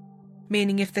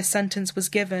 meaning if this sentence was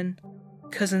given,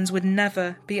 Cousins would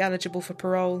never be eligible for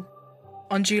parole.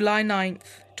 On July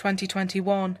 9th,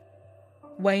 2021,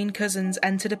 Wayne Cousins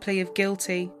entered a plea of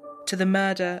guilty to the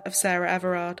murder of Sarah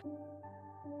Everard.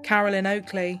 Carolyn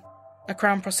Oakley, a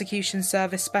Crown Prosecution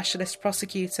Service Specialist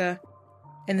Prosecutor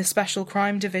in the Special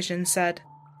Crime Division, said,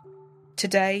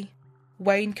 "Today,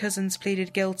 Wayne Cousins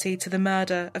pleaded guilty to the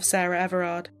murder of Sarah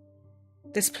Everard.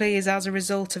 This plea is as a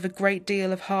result of a great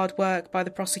deal of hard work by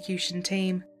the prosecution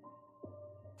team.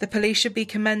 The police should be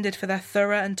commended for their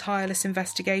thorough and tireless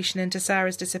investigation into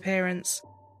Sarah's disappearance.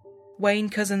 Wayne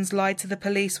Cousins lied to the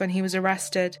police when he was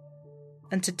arrested,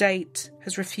 and to date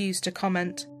has refused to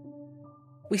comment.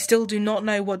 We still do not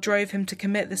know what drove him to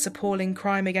commit this appalling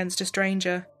crime against a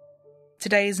stranger.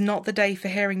 Today is not the day for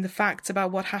hearing the facts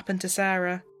about what happened to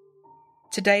Sarah.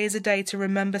 Today is a day to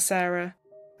remember Sarah,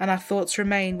 and our thoughts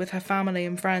remain with her family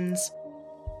and friends."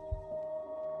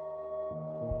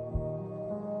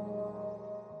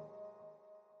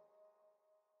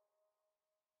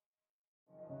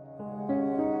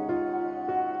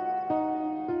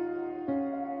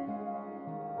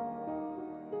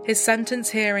 His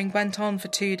sentence hearing went on for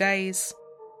 2 days.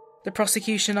 The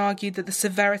prosecution argued that the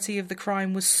severity of the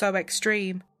crime was so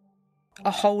extreme,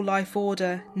 a whole life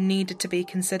order needed to be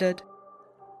considered.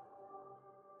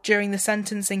 During the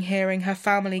sentencing hearing, her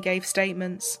family gave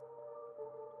statements.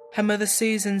 Her mother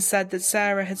Susan said that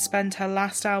Sarah had spent her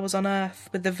last hours on earth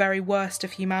with the very worst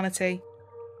of humanity.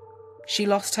 She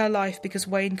lost her life because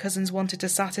Wayne Cousins wanted to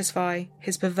satisfy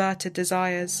his perverted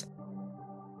desires.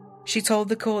 She told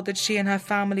the court that she and her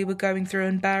family were going through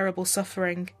unbearable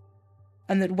suffering,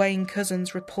 and that Wayne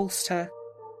Cousins repulsed her,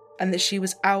 and that she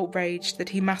was outraged that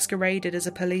he masqueraded as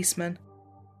a policeman.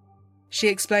 She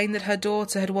explained that her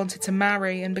daughter had wanted to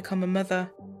marry and become a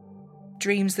mother,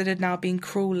 dreams that had now been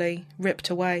cruelly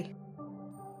ripped away.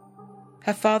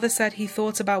 Her father said he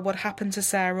thought about what happened to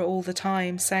Sarah all the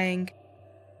time, saying,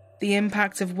 The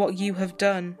impact of what you have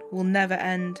done will never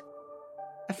end.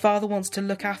 A father wants to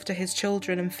look after his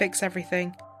children and fix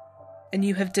everything, and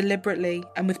you have deliberately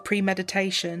and with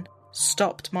premeditation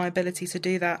stopped my ability to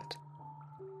do that."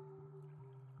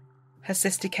 Her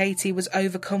sister Katie was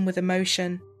overcome with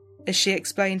emotion as she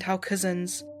explained how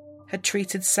Cousins had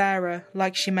treated Sarah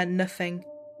like she meant nothing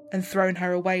and thrown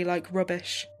her away like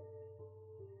rubbish.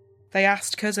 They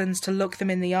asked Cousins to look them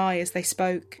in the eye as they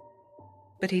spoke,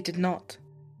 but he did not,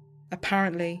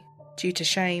 apparently due to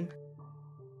shame.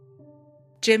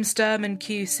 Jim Sturman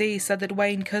QC said that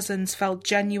Wayne Cousins felt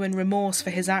genuine remorse for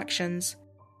his actions.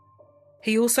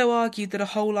 He also argued that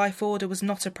a whole life order was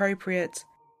not appropriate,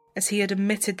 as he had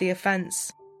admitted the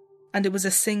offence, and it was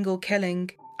a single killing,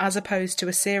 as opposed to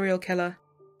a serial killer.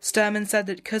 Sturman said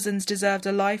that Cousins deserved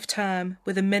a life term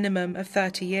with a minimum of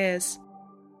 30 years.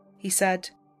 He said,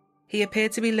 "He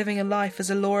appeared to be living a life as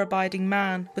a law-abiding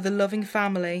man with a loving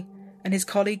family, and his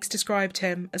colleagues described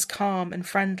him as calm and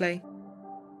friendly.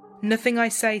 Nothing I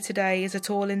say today is at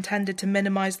all intended to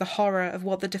minimise the horror of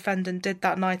what the defendant did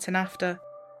that night and after.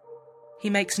 He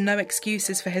makes no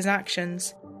excuses for his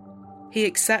actions. He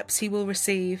accepts he will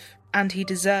receive, and he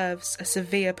deserves, a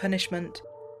severe punishment.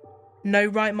 No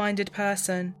right-minded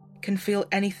person can feel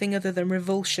anything other than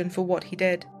revulsion for what he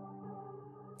did.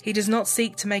 He does not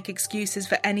seek to make excuses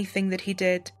for anything that he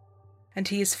did, and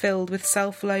he is filled with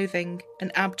self-loathing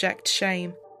and abject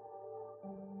shame."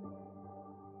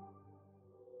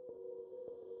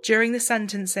 During the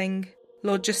sentencing,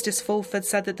 Lord Justice Fulford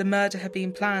said that the murder had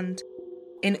been planned,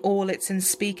 in all its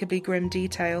unspeakably grim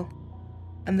detail,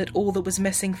 and that all that was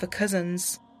missing for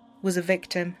Cousins was a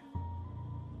victim.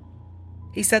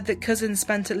 He said that Cousins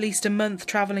spent at least a month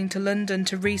travelling to London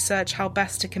to research how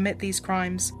best to commit these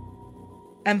crimes,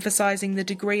 emphasising the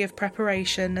degree of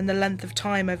preparation and the length of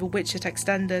time over which it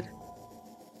extended.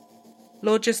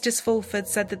 Lord Justice Fulford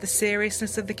said that the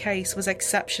seriousness of the case was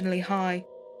exceptionally high,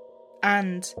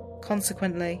 and,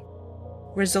 consequently,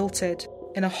 resulted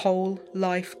in a whole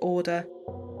life order,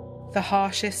 the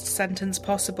harshest sentence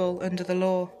possible under the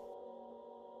law.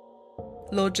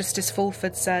 Lord Justice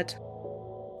Fulford said,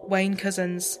 "Wayne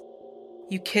Cousins,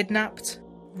 you kidnapped,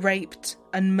 raped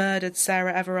and murdered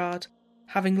Sarah Everard,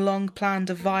 having long planned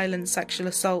a violent sexual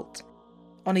assault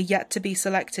on a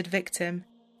yet-to-be-selected victim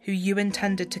who you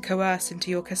intended to coerce into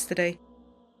your custody.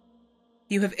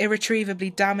 You have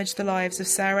irretrievably damaged the lives of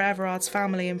Sarah Everard's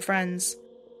family and friends.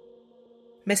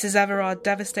 Mrs. Everard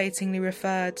devastatingly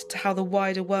referred to how the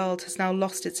wider world has now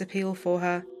lost its appeal for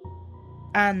her,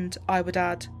 and, I would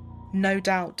add, no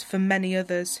doubt for many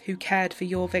others who cared for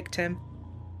your victim.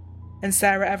 And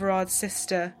Sarah Everard's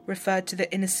sister referred to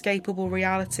the inescapable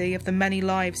reality of the many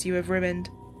lives you have ruined.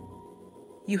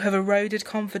 You have eroded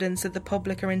confidence that the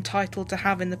public are entitled to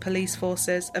have in the police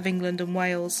forces of England and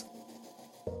Wales.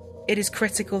 It is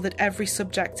critical that every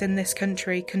subject in this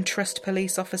country can trust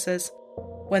police officers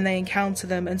when they encounter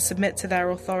them and submit to their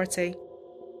authority,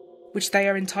 which they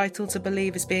are entitled to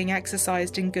believe is being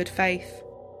exercised in good faith.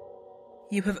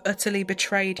 You have utterly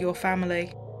betrayed your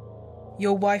family.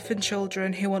 Your wife and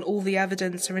children, who on all the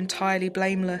evidence are entirely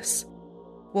blameless,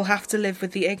 will have to live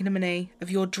with the ignominy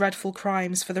of your dreadful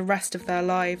crimes for the rest of their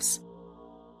lives.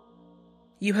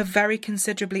 You have very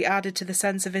considerably added to the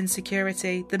sense of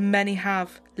insecurity that many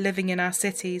have living in our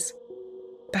cities,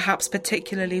 perhaps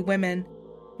particularly women,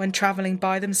 when travelling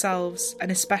by themselves and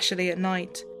especially at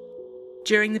night.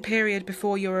 During the period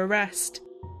before your arrest,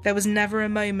 there was never a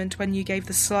moment when you gave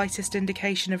the slightest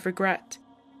indication of regret,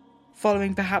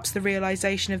 following perhaps the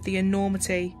realisation of the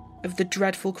enormity of the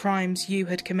dreadful crimes you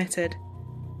had committed.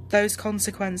 Those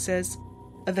consequences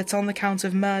are that on the count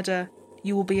of murder,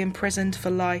 you will be imprisoned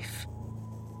for life,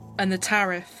 and the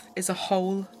tariff is a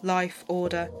whole life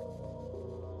order.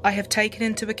 I have taken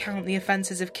into account the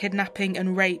offences of kidnapping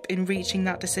and rape in reaching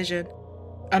that decision,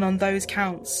 and on those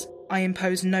counts, I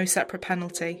impose no separate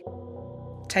penalty.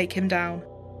 Take him down."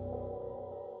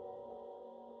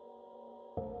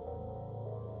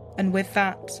 And with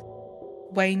that,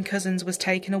 Wayne Cousins was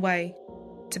taken away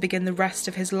to begin the rest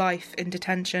of his life in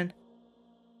detention.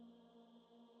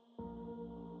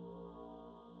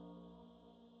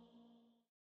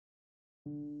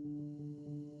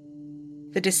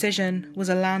 The decision was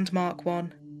a landmark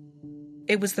one.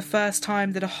 It was the first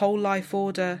time that a whole life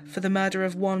order for the murder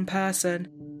of one person,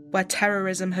 where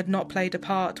terrorism had not played a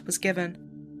part, was given.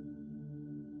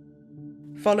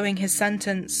 Following his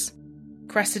sentence,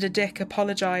 Cressida Dick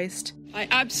apologised. "I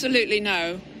absolutely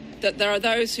know that there are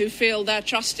those who feel their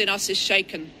trust in us is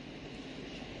shaken.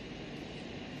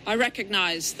 I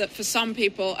recognise that for some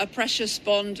people a precious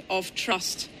bond of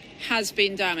trust has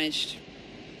been damaged.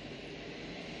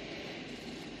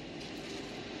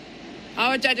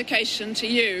 Our dedication to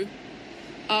you,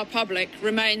 our public,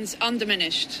 remains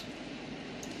undiminished.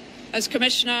 As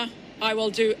Commissioner, I will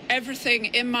do everything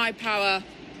in my power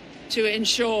to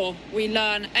ensure we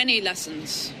learn any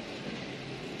lessons.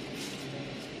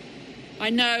 I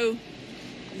know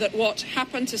that what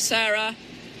happened to Sarah,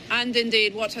 and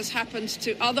indeed what has happened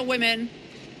to other women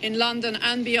in London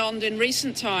and beyond in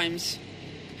recent times,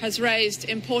 has raised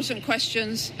important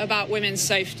questions about women's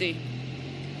safety.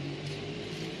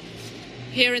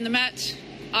 Here in the Met,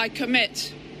 I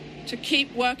commit to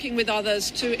keep working with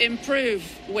others to improve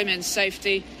women's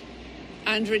safety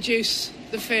and reduce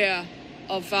the fear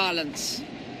of violence.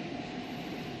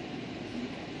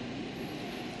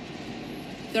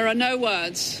 There are no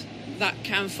words that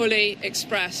can fully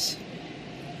express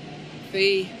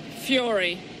the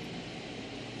fury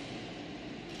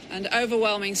and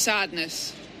overwhelming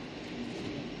sadness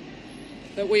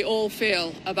that we all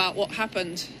feel about what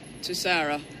happened to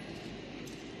Sarah.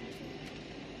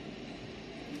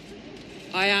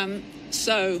 I am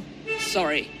so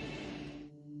sorry.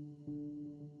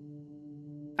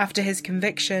 After his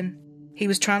conviction, he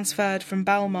was transferred from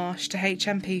Belmarsh to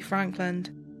HMP Frankland.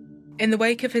 In the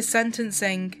wake of his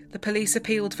sentencing, the police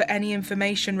appealed for any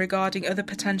information regarding other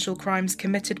potential crimes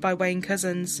committed by Wayne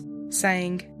Couzens,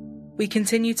 saying, "We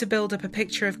continue to build up a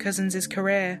picture of Couzens'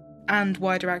 career and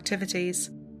wider activities.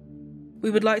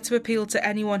 We would like to appeal to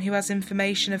anyone who has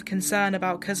information of concern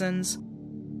about Couzens,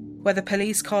 whether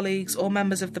police colleagues or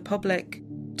members of the public,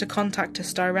 to contact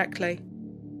us directly."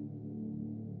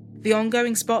 The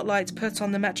ongoing spotlight put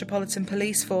on the Metropolitan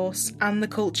Police Force and the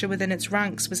culture within its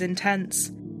ranks was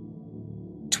intense.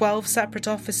 12 separate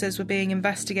officers were being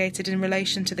investigated in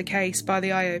relation to the case by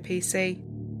the IOPC.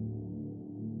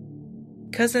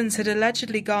 Couzens had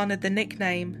allegedly garnered the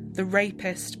nickname the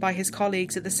Rapist by his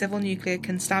colleagues at the Civil Nuclear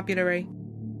Constabulary,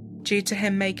 due to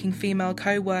him making female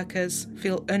co-workers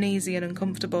feel uneasy and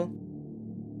uncomfortable.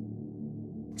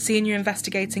 Senior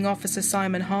Investigating Officer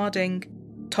Simon Harding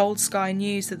told Sky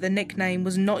News that the nickname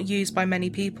was not used by many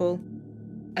people,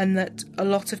 and that a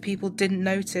lot of people didn't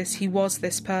notice he was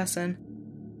this person.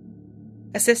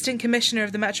 Assistant Commissioner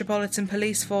of the Metropolitan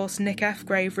Police Force Nick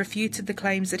Fgrave refuted the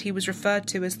claims that he was referred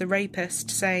to as the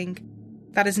Rapist, saying,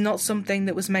 "That is not something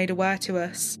that was made aware to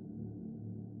us."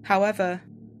 However,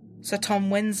 Sir Tom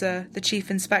Windsor, the Chief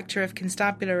Inspector of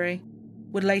Constabulary,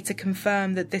 would later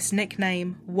confirm that this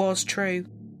nickname was true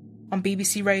on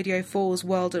BBC Radio 4's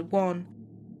World at One,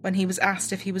 when he was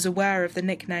asked if he was aware of the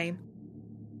nickname.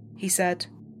 He said,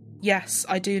 "Yes,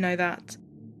 I do know that."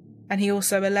 And he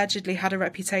also allegedly had a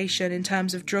reputation in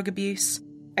terms of drug abuse,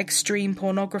 extreme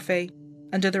pornography,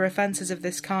 and other offences of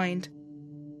this kind.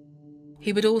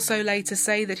 He would also later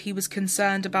say that he was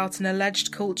concerned about an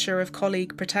alleged culture of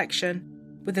colleague protection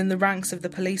within the ranks of the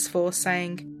police force,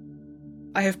 saying,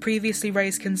 "I have previously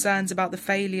raised concerns about the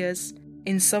failures,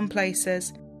 in some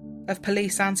places, of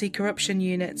police anti-corruption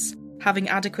units having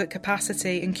adequate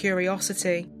capacity and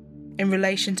curiosity in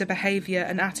relation to behaviour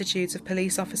and attitudes of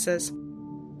police officers.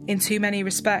 In too many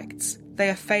respects, they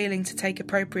are failing to take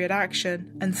appropriate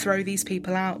action and throw these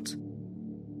people out."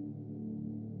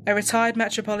 A retired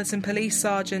Metropolitan Police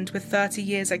Sergeant with 30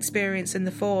 years' experience in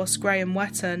the force, Graham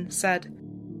Wetton, said,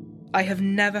 "I have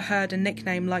never heard a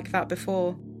nickname like that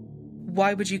before.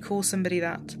 Why would you call somebody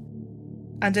that?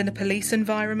 And in a police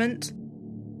environment,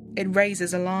 it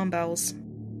raises alarm bells."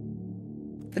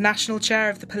 The National Chair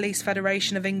of the Police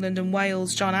Federation of England and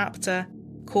Wales, John Apter,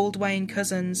 called Wayne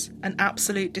Couzens an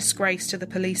absolute disgrace to the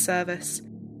police service,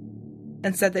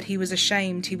 and said that he was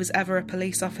ashamed he was ever a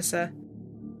police officer.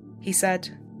 He said,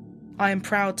 "I am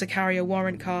proud to carry a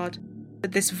warrant card,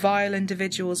 but this vile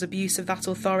individual's abuse of that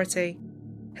authority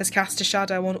has cast a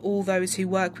shadow on all those who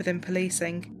work within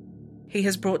policing. He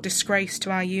has brought disgrace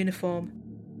to our uniform.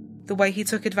 The way he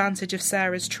took advantage of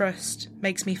Sarah's trust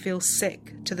makes me feel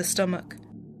sick to the stomach."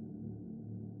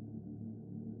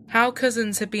 How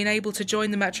Couzens had been able to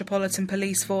join the Metropolitan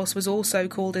Police Force was also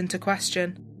called into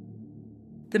question.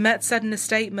 The Met said in a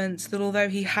statement that although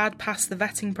he had passed the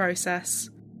vetting process,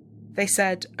 they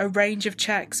said a range of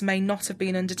checks may not have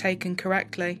been undertaken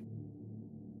correctly.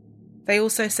 They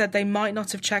also said they might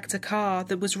not have checked a car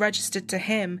that was registered to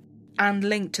him and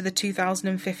linked to the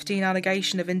 2015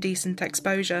 allegation of indecent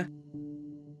exposure.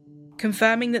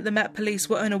 Confirming that the Met Police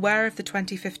were unaware of the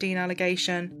 2015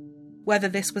 allegation, whether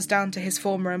this was down to his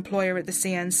former employer at the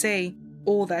CNC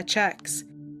or their checks,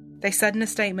 they said in a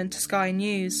statement to Sky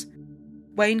News,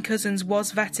 Wayne Couzens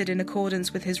was vetted in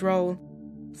accordance with his role.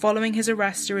 Following his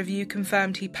arrest, a review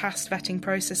confirmed he passed vetting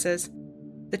processes.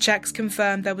 The checks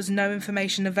confirmed there was no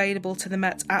information available to the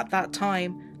Met at that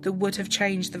time that would have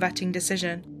changed the vetting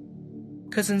decision.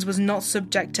 Cousins was not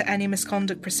subject to any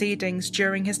misconduct proceedings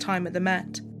during his time at the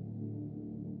Met.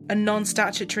 A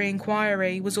non-statutory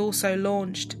inquiry was also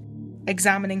launched,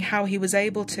 examining how he was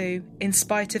able to, in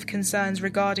spite of concerns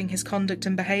regarding his conduct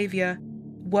and behaviour,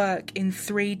 work in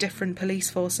 3 different police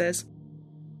forces.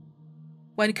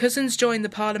 When Cousins joined the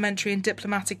Parliamentary and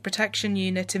Diplomatic Protection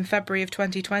Unit in February of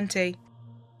 2020,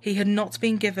 he had not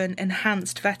been given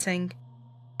enhanced vetting,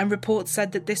 and reports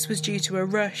said that this was due to a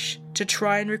rush to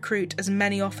try and recruit as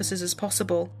many officers as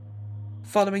possible,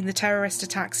 following the terrorist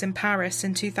attacks in Paris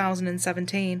in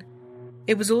 2017.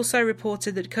 It was also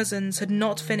reported that Cousins had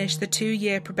not finished the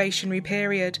 2-year probationary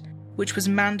period, which was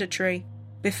mandatory,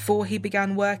 before he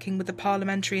began working with the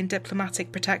Parliamentary and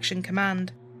Diplomatic Protection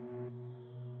Command.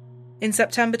 In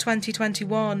September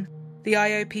 2021, the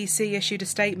IOPC issued a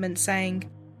statement saying,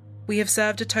 "We have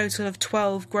served a total of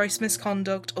 12 gross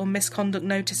misconduct or misconduct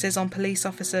notices on police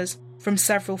officers from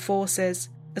several forces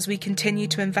as we continue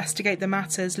to investigate the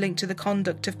matters linked to the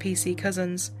conduct of PC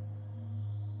Cousins."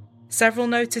 Several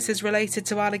notices related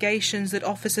to allegations that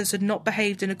officers had not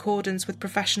behaved in accordance with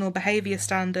professional behaviour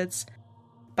standards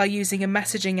by using a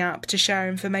messaging app to share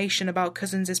information about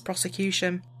Cousins'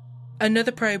 prosecution.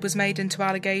 Another probe was made into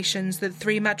allegations that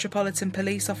 3 Metropolitan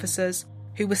Police officers,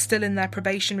 who were still in their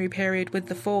probationary period with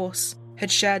the force,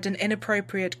 had shared an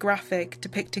inappropriate graphic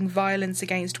depicting violence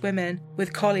against women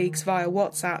with colleagues via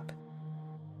WhatsApp.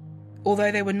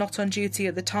 Although they were not on duty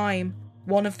at the time,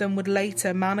 one of them would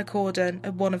later man a cordon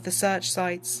at one of the search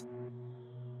sites.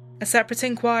 A separate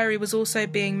inquiry was also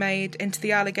being made into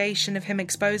the allegation of him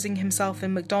exposing himself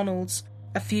in McDonald's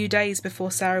a few days before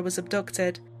Sarah was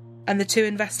abducted, and the 2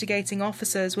 investigating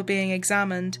officers were being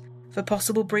examined for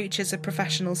possible breaches of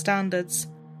professional standards.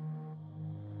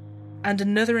 And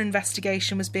another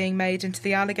investigation was being made into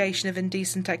the allegation of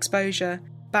indecent exposure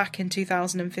back in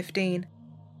 2015.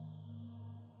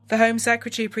 The Home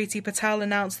Secretary Priti Patel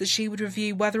announced that she would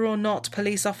review whether or not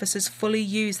police officers fully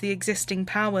use the existing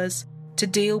powers to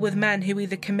deal with men who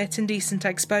either commit indecent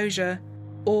exposure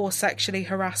or sexually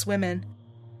harass women.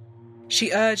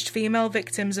 She urged female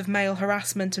victims of male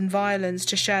harassment and violence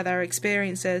to share their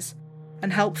experiences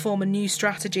and help form a new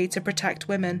strategy to protect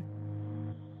women.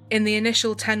 In the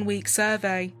initial 10-week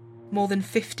survey, more than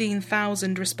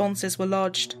 15,000 responses were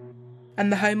lodged, and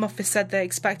the Home Office said they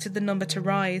expected the number to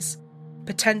rise,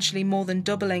 potentially more than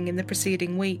doubling in the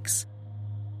preceding weeks.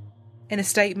 In a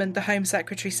statement, the Home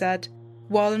Secretary said,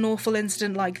 "While an awful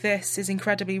incident like this is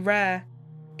incredibly rare,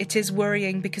 it is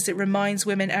worrying because it reminds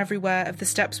women everywhere of the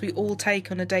steps we all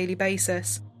take on a daily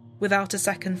basis, without a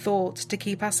second thought, to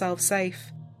keep ourselves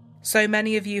safe. So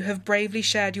many of you have bravely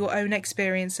shared your own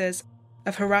experiences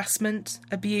of harassment,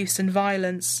 abuse and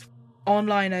violence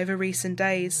online over recent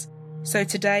days. So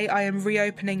today I am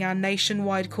reopening our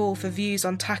nationwide call for views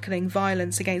on tackling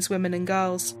violence against women and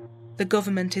girls. The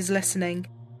government is listening.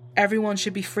 Everyone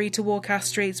should be free to walk our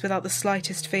streets without the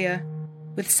slightest fear.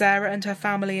 With Sarah and her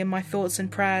family in my thoughts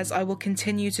and prayers, I will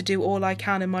continue to do all I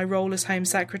can in my role as Home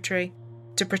Secretary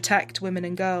to protect women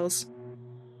and girls."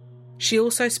 She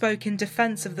also spoke in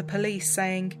defence of the police,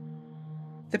 saying,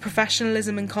 "The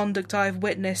professionalism and conduct I have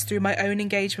witnessed through my own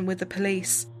engagement with the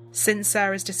police since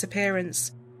Sarah's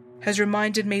disappearance has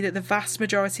reminded me that the vast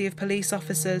majority of police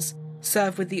officers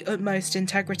serve with the utmost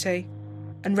integrity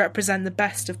and represent the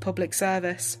best of public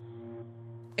service."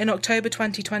 In October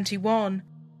 2021,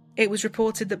 it was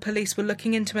reported that police were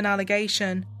looking into an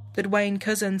allegation that Wayne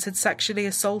Cousins had sexually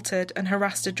assaulted and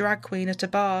harassed a drag queen at a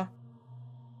bar.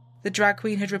 The drag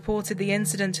queen had reported the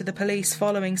incident to the police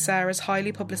following Sarah's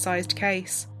highly publicised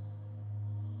case.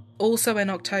 Also in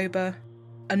October,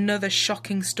 another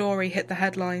shocking story hit the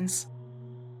headlines.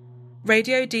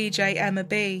 Radio DJ Emma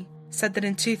B said that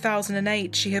in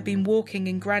 2008 she had been walking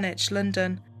in Greenwich,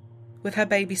 London, with her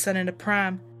baby son in a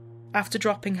pram after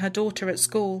dropping her daughter at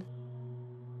school.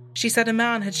 She said a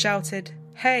man had shouted,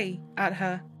 "Hey," at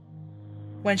her.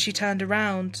 When she turned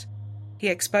around, he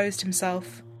exposed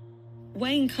himself.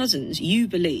 Wayne Cousins, you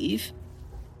believe,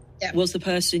 was the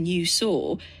person you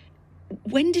saw.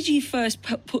 When did you first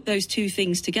put those two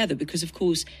things together? Because, of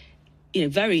course,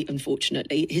 very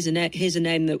unfortunately, here's a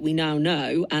name that we now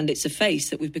know, and it's a face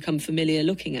that we've become familiar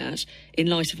looking at in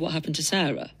light of what happened to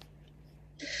Sarah.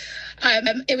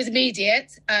 It was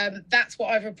immediate. That's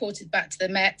what I've reported back to the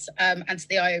Met and to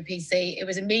the IOPC. It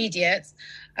was immediate.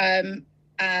 And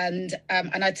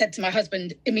I said to my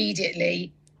husband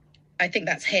immediately, I think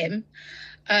that's him.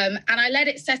 And I let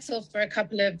it settle for a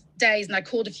couple of days, and I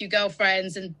called a few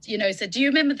girlfriends and, said, "Do you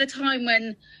remember the time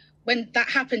when that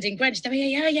happened in Greenwich?" They were,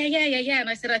 yeah. And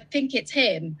I said, "I think it's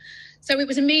him." So it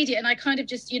was immediate. And I kind of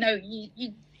just,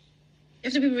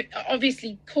 have to be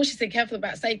obviously cautious and careful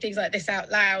about saying things like this out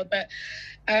loud, but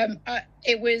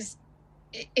it was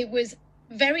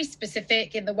very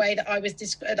specific in the way that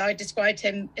I described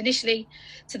him initially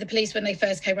to the police when they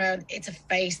first came around. It's a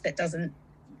face that doesn't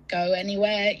go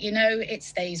anywhere, it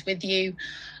stays with you.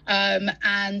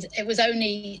 And it was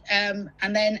only and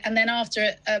then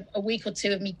after a week or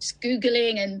two of me just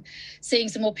Googling and seeing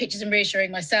some more pictures and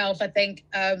reassuring myself, I think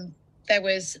there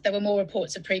were more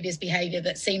reports of previous behaviour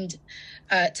that seemed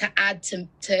to add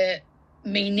to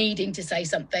me needing to say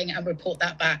something and report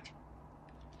that back.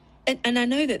 And I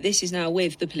know that this is now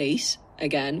with the police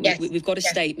again. Yes. We've got a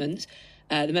statement.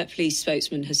 The Met Police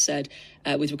spokesman has said,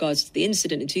 with regards to the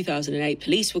incident in 2008,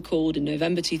 police were called in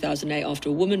November 2008 after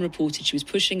a woman reported she was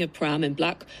pushing a pram in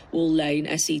Blackwall Lane,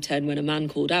 SE10, when a man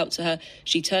called out to her.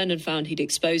 She turned and found he'd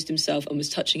exposed himself and was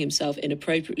touching himself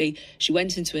inappropriately. She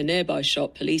went into a nearby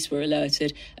shop. Police were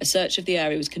alerted. A search of the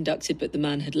area was conducted, but the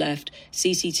man had left.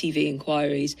 CCTV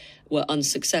inquiries were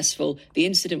unsuccessful. The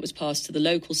incident was passed to the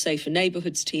local Safer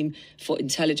Neighbourhoods team for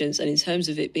intelligence. And in terms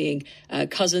of it being Wayne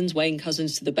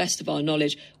Couzens, to the best of our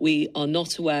knowledge, we are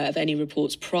not aware of any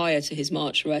reports prior to his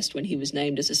March arrest when he was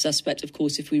named as a suspect. Of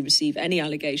course, if we receive any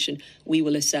allegation, we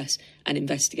will assess and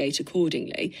investigate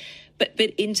accordingly. But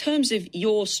in terms of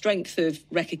your strength of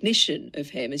recognition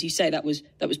of him, as you say, that was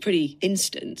pretty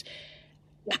instant.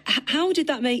 How did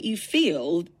that make you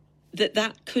feel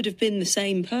that could have been the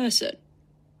same person?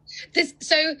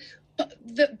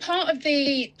 The part of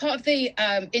the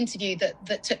interview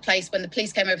that took place when the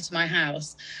police came over to my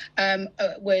house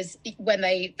was when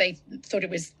they thought it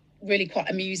was really quite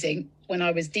amusing when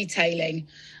I was detailing,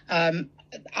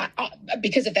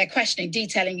 because of their questioning,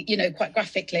 detailing, quite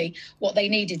graphically what they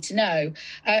needed to know.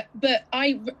 But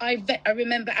I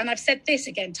remember, and I've said this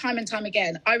again, time and time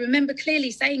again, I remember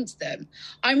clearly saying to them,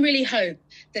 I really hope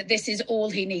that this is all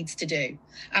he needs to do.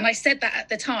 And I said that at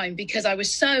the time because I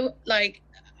was so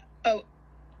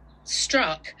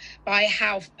struck by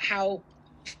how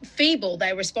feeble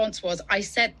their response was. I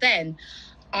said then,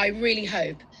 I really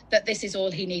hope that this is all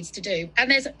he needs to do.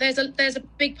 And there's a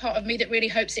big part of me that really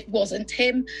hopes it wasn't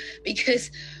him,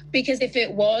 because if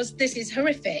it was, this is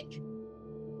horrific.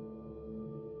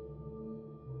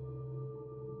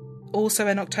 Also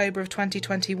in October of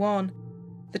 2021,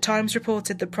 The Times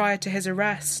reported that prior to his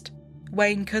arrest,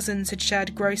 Wayne Couzens had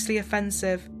shared grossly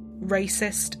offensive,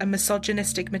 racist and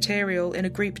misogynistic material in a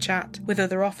group chat with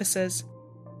other officers.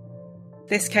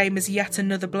 This came as yet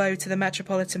another blow to the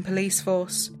Metropolitan Police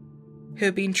Force, who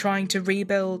had been trying to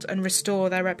rebuild and restore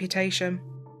their reputation.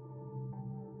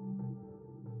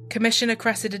 Commissioner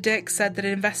Cressida Dick said that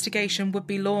an investigation would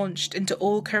be launched into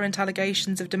all current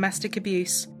allegations of domestic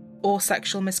abuse or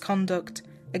sexual misconduct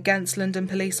against London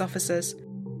police officers,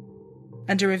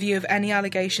 and a review of any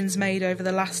allegations made over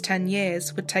the last 10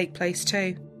 years would take place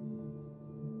too.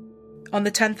 On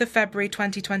the 10th of February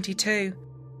 2022,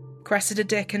 Cressida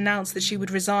Dick announced that she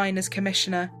would resign as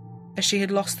Commissioner, as she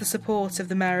had lost the support of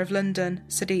the Mayor of London,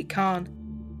 Sadiq Khan.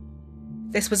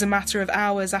 This was a matter of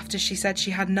hours after she said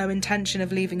she had no intention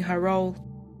of leaving her role.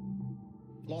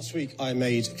 Last week I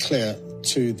made clear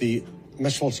to the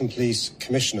Metropolitan Police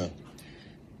Commissioner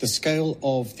the scale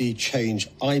of the change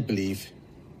I believe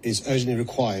is urgently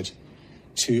required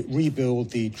to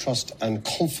rebuild the trust and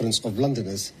confidence of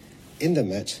Londoners in the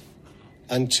Met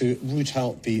and to root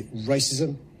out the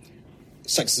racism,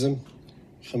 sexism,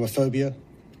 homophobia,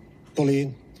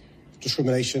 bullying,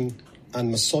 discrimination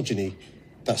and misogyny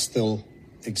that still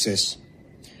exists.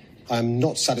 I am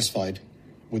not satisfied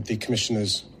with the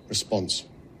Commissioner's response.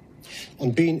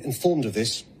 On being informed of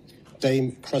this,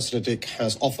 Dame Cressida Dick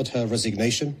has offered her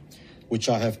resignation, which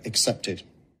I have accepted.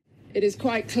 It is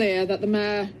quite clear that the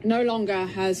Mayor no longer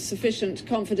has sufficient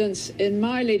confidence in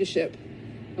my leadership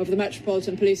of the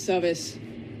Metropolitan Police Service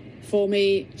for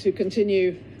me to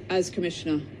continue as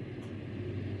Commissioner.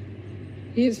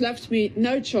 He has left me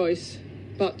no choice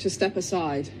but to step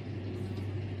aside.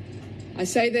 I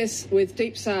say this with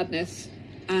deep sadness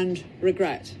and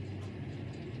regret.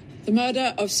 The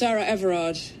murder of Sarah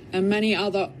Everard and many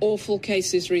other awful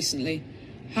cases recently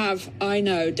have, I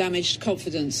know, damaged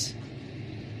confidence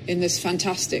in this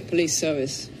fantastic police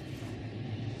service.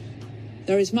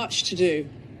 There is much to do,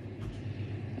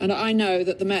 and I know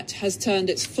that the Met has turned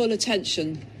its full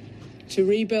attention to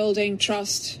rebuilding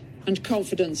trust and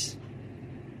confidence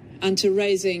and to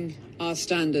raising our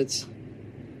standards.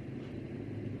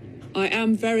 I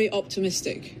am very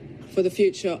optimistic for the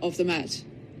future of the Met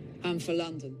and for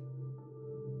London.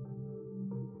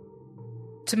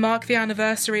 To mark the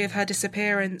anniversary of her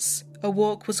disappearance, a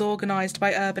walk was organised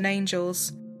by Urban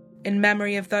Angels in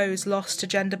memory of those lost to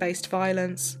gender-based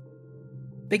violence.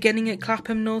 beginning at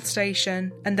Clapham North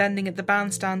Station and ending at the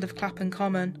bandstand of Clapham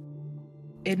Common.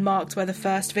 It marked where the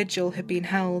first vigil had been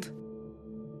held.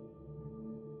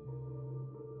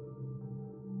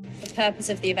 The purpose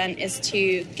of the event is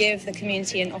to give the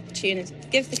community an opportunity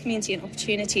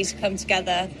to come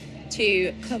together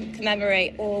to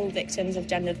commemorate all victims of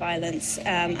gendered violence,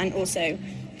 and also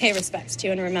pay respects to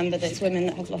and remember those women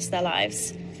that have lost their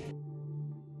lives.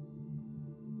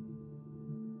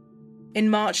 In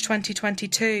March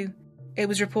 2022, it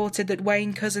was reported that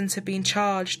Wayne Couzens had been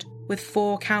charged with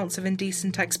 4 counts of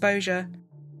indecent exposure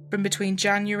from between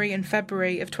January and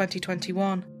February of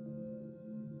 2021.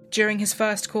 During his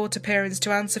first court appearance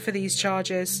to answer for these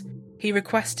charges, he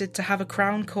requested to have a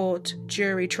Crown Court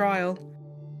jury trial.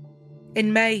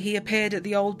 In May, he appeared at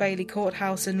the Old Bailey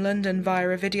Courthouse in London via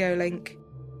a video link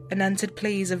and entered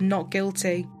pleas of not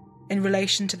guilty in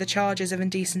relation to the charges of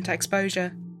indecent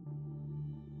exposure.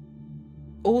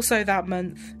 Also that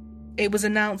month, it was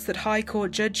announced that High Court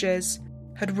judges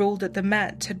had ruled that the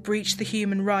Met had breached the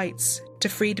human rights to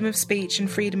freedom of speech and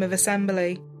freedom of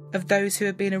assembly of those who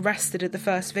had been arrested at the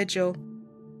first vigil.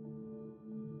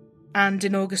 And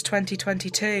in August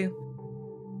 2022,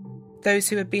 those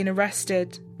who had been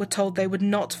arrested were told they would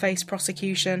not face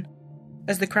prosecution,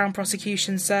 as the Crown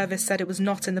Prosecution Service said it was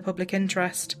not in the public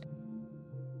interest.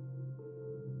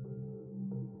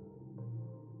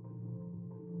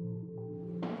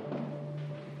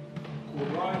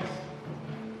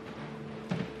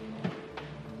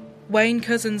 Wayne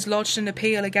Couzens lodged an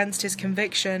appeal against his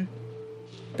conviction,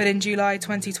 but in July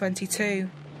 2022,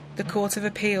 the Court of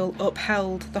Appeal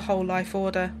upheld the whole life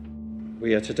order.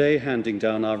 We are today handing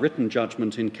down our written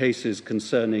judgment in cases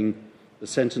concerning the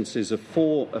sentences of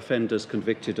 4 offenders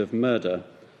convicted of murder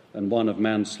and 1 of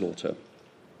manslaughter.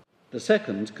 The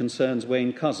second concerns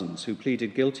Wayne Couzens, who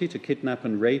pleaded guilty to kidnap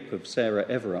and rape of Sarah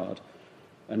Everard,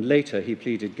 and later he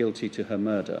pleaded guilty to her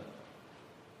murder.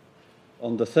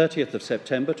 On the 30th of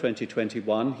September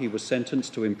 2021, he was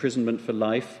sentenced to imprisonment for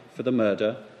life for the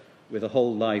murder with a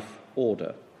whole life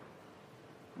order.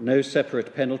 No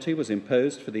separate penalty was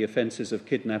imposed for the offences of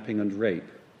kidnapping and rape.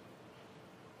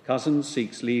 Couzens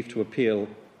seeks leave to appeal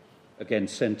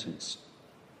against sentence.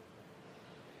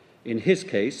 In his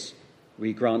case,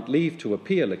 we grant leave to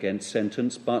appeal against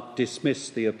sentence but dismiss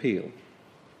the appeal.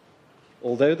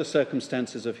 Although the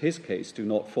circumstances of his case do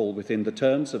not fall within the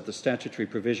terms of the statutory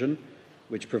provision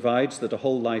which provides that a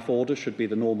whole life order should be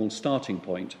the normal starting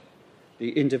point,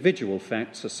 the individual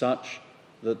facts are such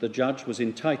that the judge was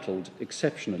entitled,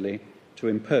 exceptionally, to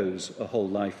impose a whole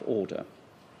life order.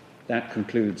 That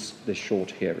concludes this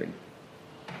short hearing.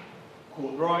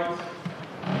 Court right.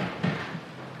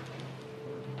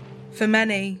 For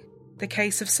many, the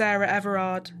case of Sarah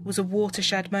Everard was a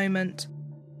watershed moment.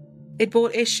 It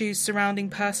brought issues surrounding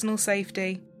personal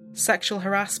safety, sexual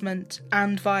harassment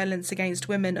and violence against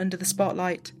women under the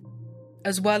spotlight,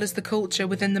 as well as the culture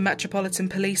within the Metropolitan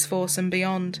Police Force and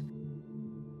beyond.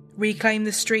 Reclaim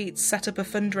the Streets set up a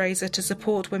fundraiser to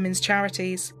support women's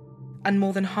charities, and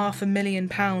more than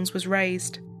 £500,000 was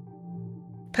raised.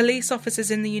 Police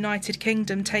officers in the United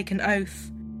Kingdom take an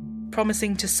oath,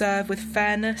 promising to serve with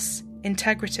fairness,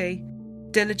 integrity,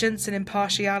 diligence and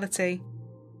impartiality,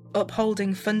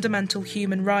 upholding fundamental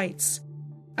human rights,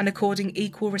 and according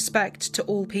equal respect to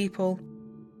all people.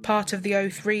 Part of the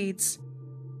oath reads,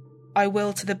 "I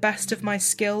will, to the best of my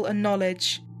skill and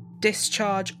knowledge,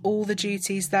 discharge all the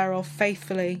duties thereof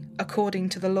faithfully, according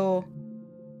to the law."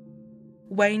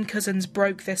 Wayne Couzens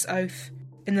broke this oath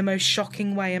in the most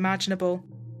shocking way imaginable,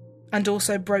 and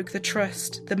also broke the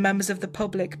trust that members of the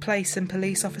public place in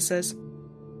police officers.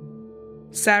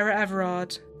 Sarah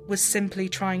Everard was simply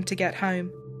trying to get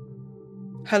home.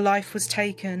 Her life was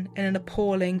taken in an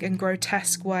appalling and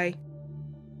grotesque way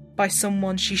by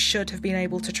someone she should have been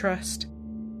able to trust.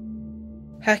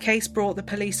 Her case brought the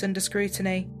police under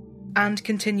scrutiny and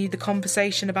continued the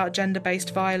conversation about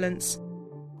gender-based violence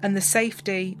and the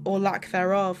safety, or lack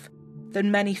thereof, that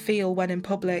many feel when in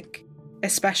public,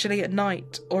 especially at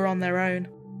night or on their own.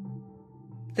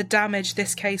 The damage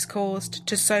this case caused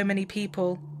to so many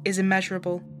people is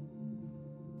immeasurable.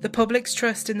 The public's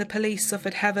trust in the police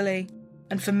suffered heavily,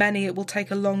 and for many it will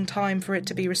take a long time for it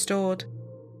to be restored.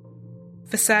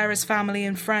 For Sarah's family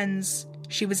and friends,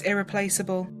 she was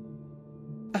irreplaceable.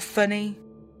 A funny,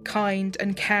 kind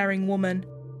and caring woman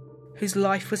whose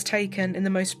life was taken in the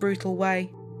most brutal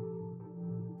way.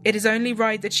 It is only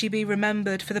right that she be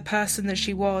remembered for the person that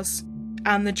she was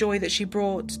and the joy that she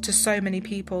brought to so many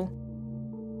people,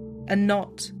 and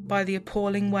not by the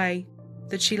appalling way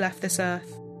that she left this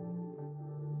earth.